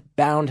the Month,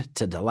 bound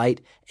to delight.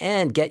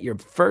 And get your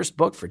first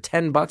book for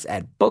 $10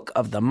 at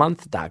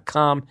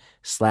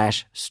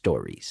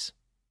bookofthemonth.com/stories.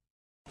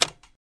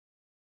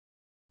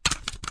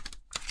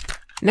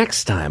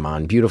 Next time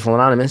on Beautiful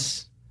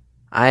Anonymous,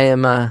 I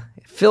am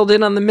filled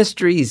in on the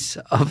mysteries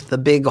of the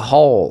big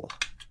hole.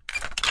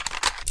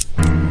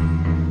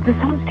 This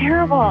sounds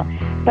terrible,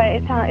 but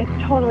it's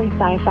totally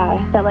sci-fi.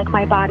 That like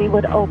my body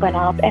would open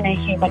up and a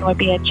human would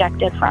be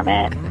ejected from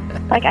it.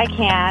 Like I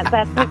can't.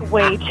 That's like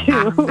way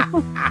too.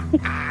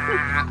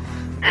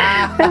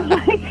 That's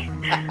like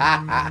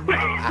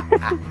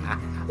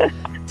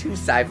too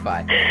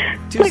sci-fi.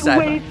 Too like sci-fi.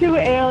 Way too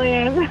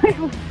alien.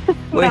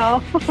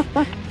 No.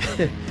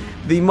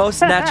 The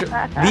most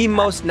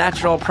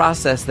natural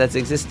process that's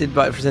existed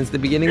since the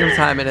beginning of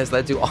time and has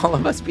led to all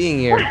of us being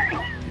here.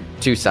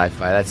 Too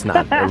sci-fi. That's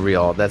not a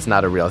real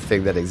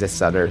thing that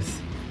exists on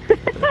Earth.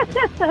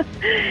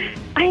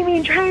 I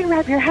mean, try and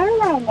wrap your head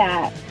around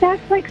that.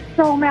 That's like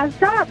so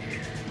messed up.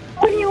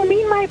 do you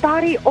mean my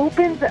body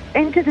opens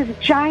into this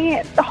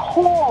giant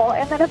hole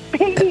and then a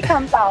baby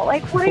comes out?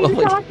 Like, what are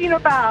you talking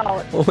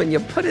about? Well, when you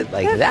put it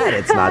like that,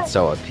 it's not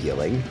so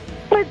appealing.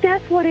 But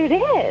that's what it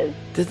is.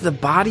 Does the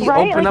body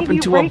Right? open Like, up if you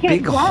into a break it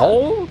big down.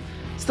 hole?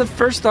 It's the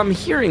first I'm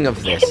hearing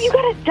of this. You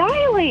gotta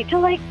dilate to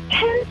like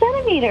 10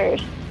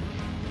 centimeters.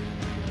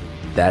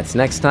 That's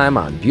next time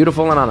on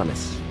Beautiful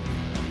Anonymous.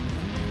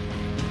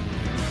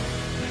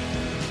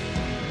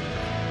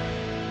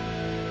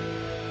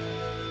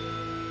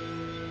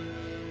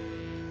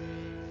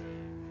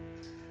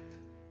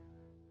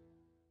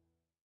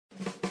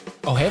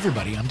 Oh, hey,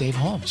 everybody, I'm Dave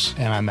Holmes.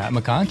 And I'm Matt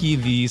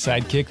McConkey, the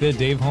sidekick that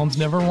Dave Holmes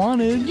never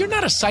wanted. You're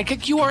not a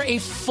sidekick, you are a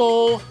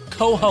full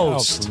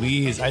co-host. Oh,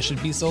 please. I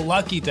should be so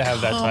lucky to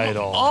have that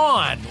title. Come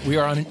on. We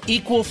are on an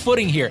equal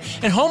footing here.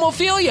 And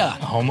homophilia.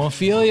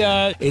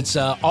 Homophilia. It's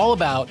all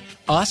about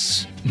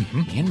us,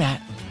 me and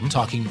Matt,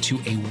 talking to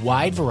a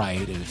wide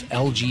variety of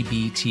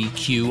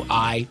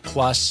LGBTQI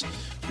plus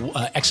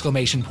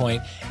exclamation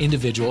point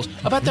individuals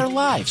about their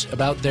lives,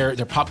 about their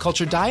pop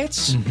culture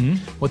diets,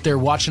 what they're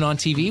watching on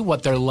TV,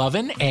 what they're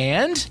loving,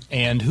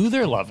 and who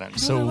they're loving.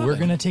 So we're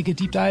going to take a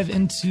deep dive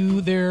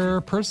into their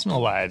personal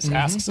lives,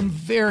 ask some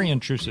very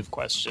intrusive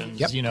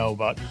questions,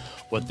 about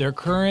what their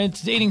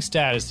current dating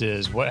status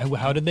is,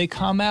 how did they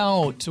come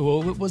out,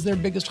 what was their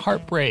biggest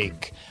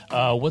heartbreak,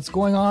 what's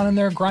going on in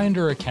their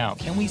Grindr account,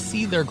 can we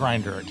see their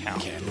Grindr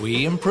account? Can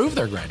we improve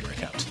their Grindr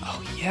account?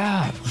 Oh,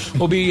 yeah.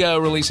 We'll be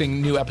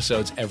releasing new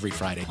episodes every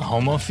Friday.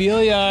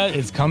 Homophilia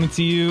is coming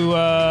to you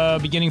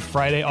beginning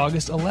Friday,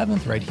 August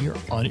 11th, right here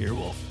on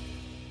Earwolf.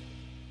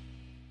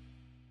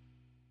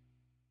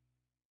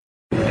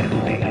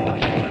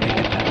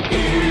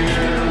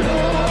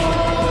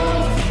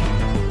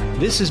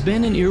 This has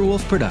been an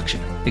Earwolf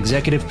production,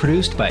 executive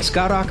produced by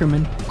Scott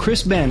Aukerman,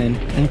 Chris Bannon,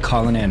 and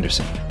Colin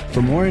Anderson.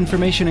 For more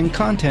information and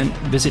content,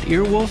 visit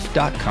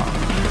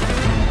earwolf.com.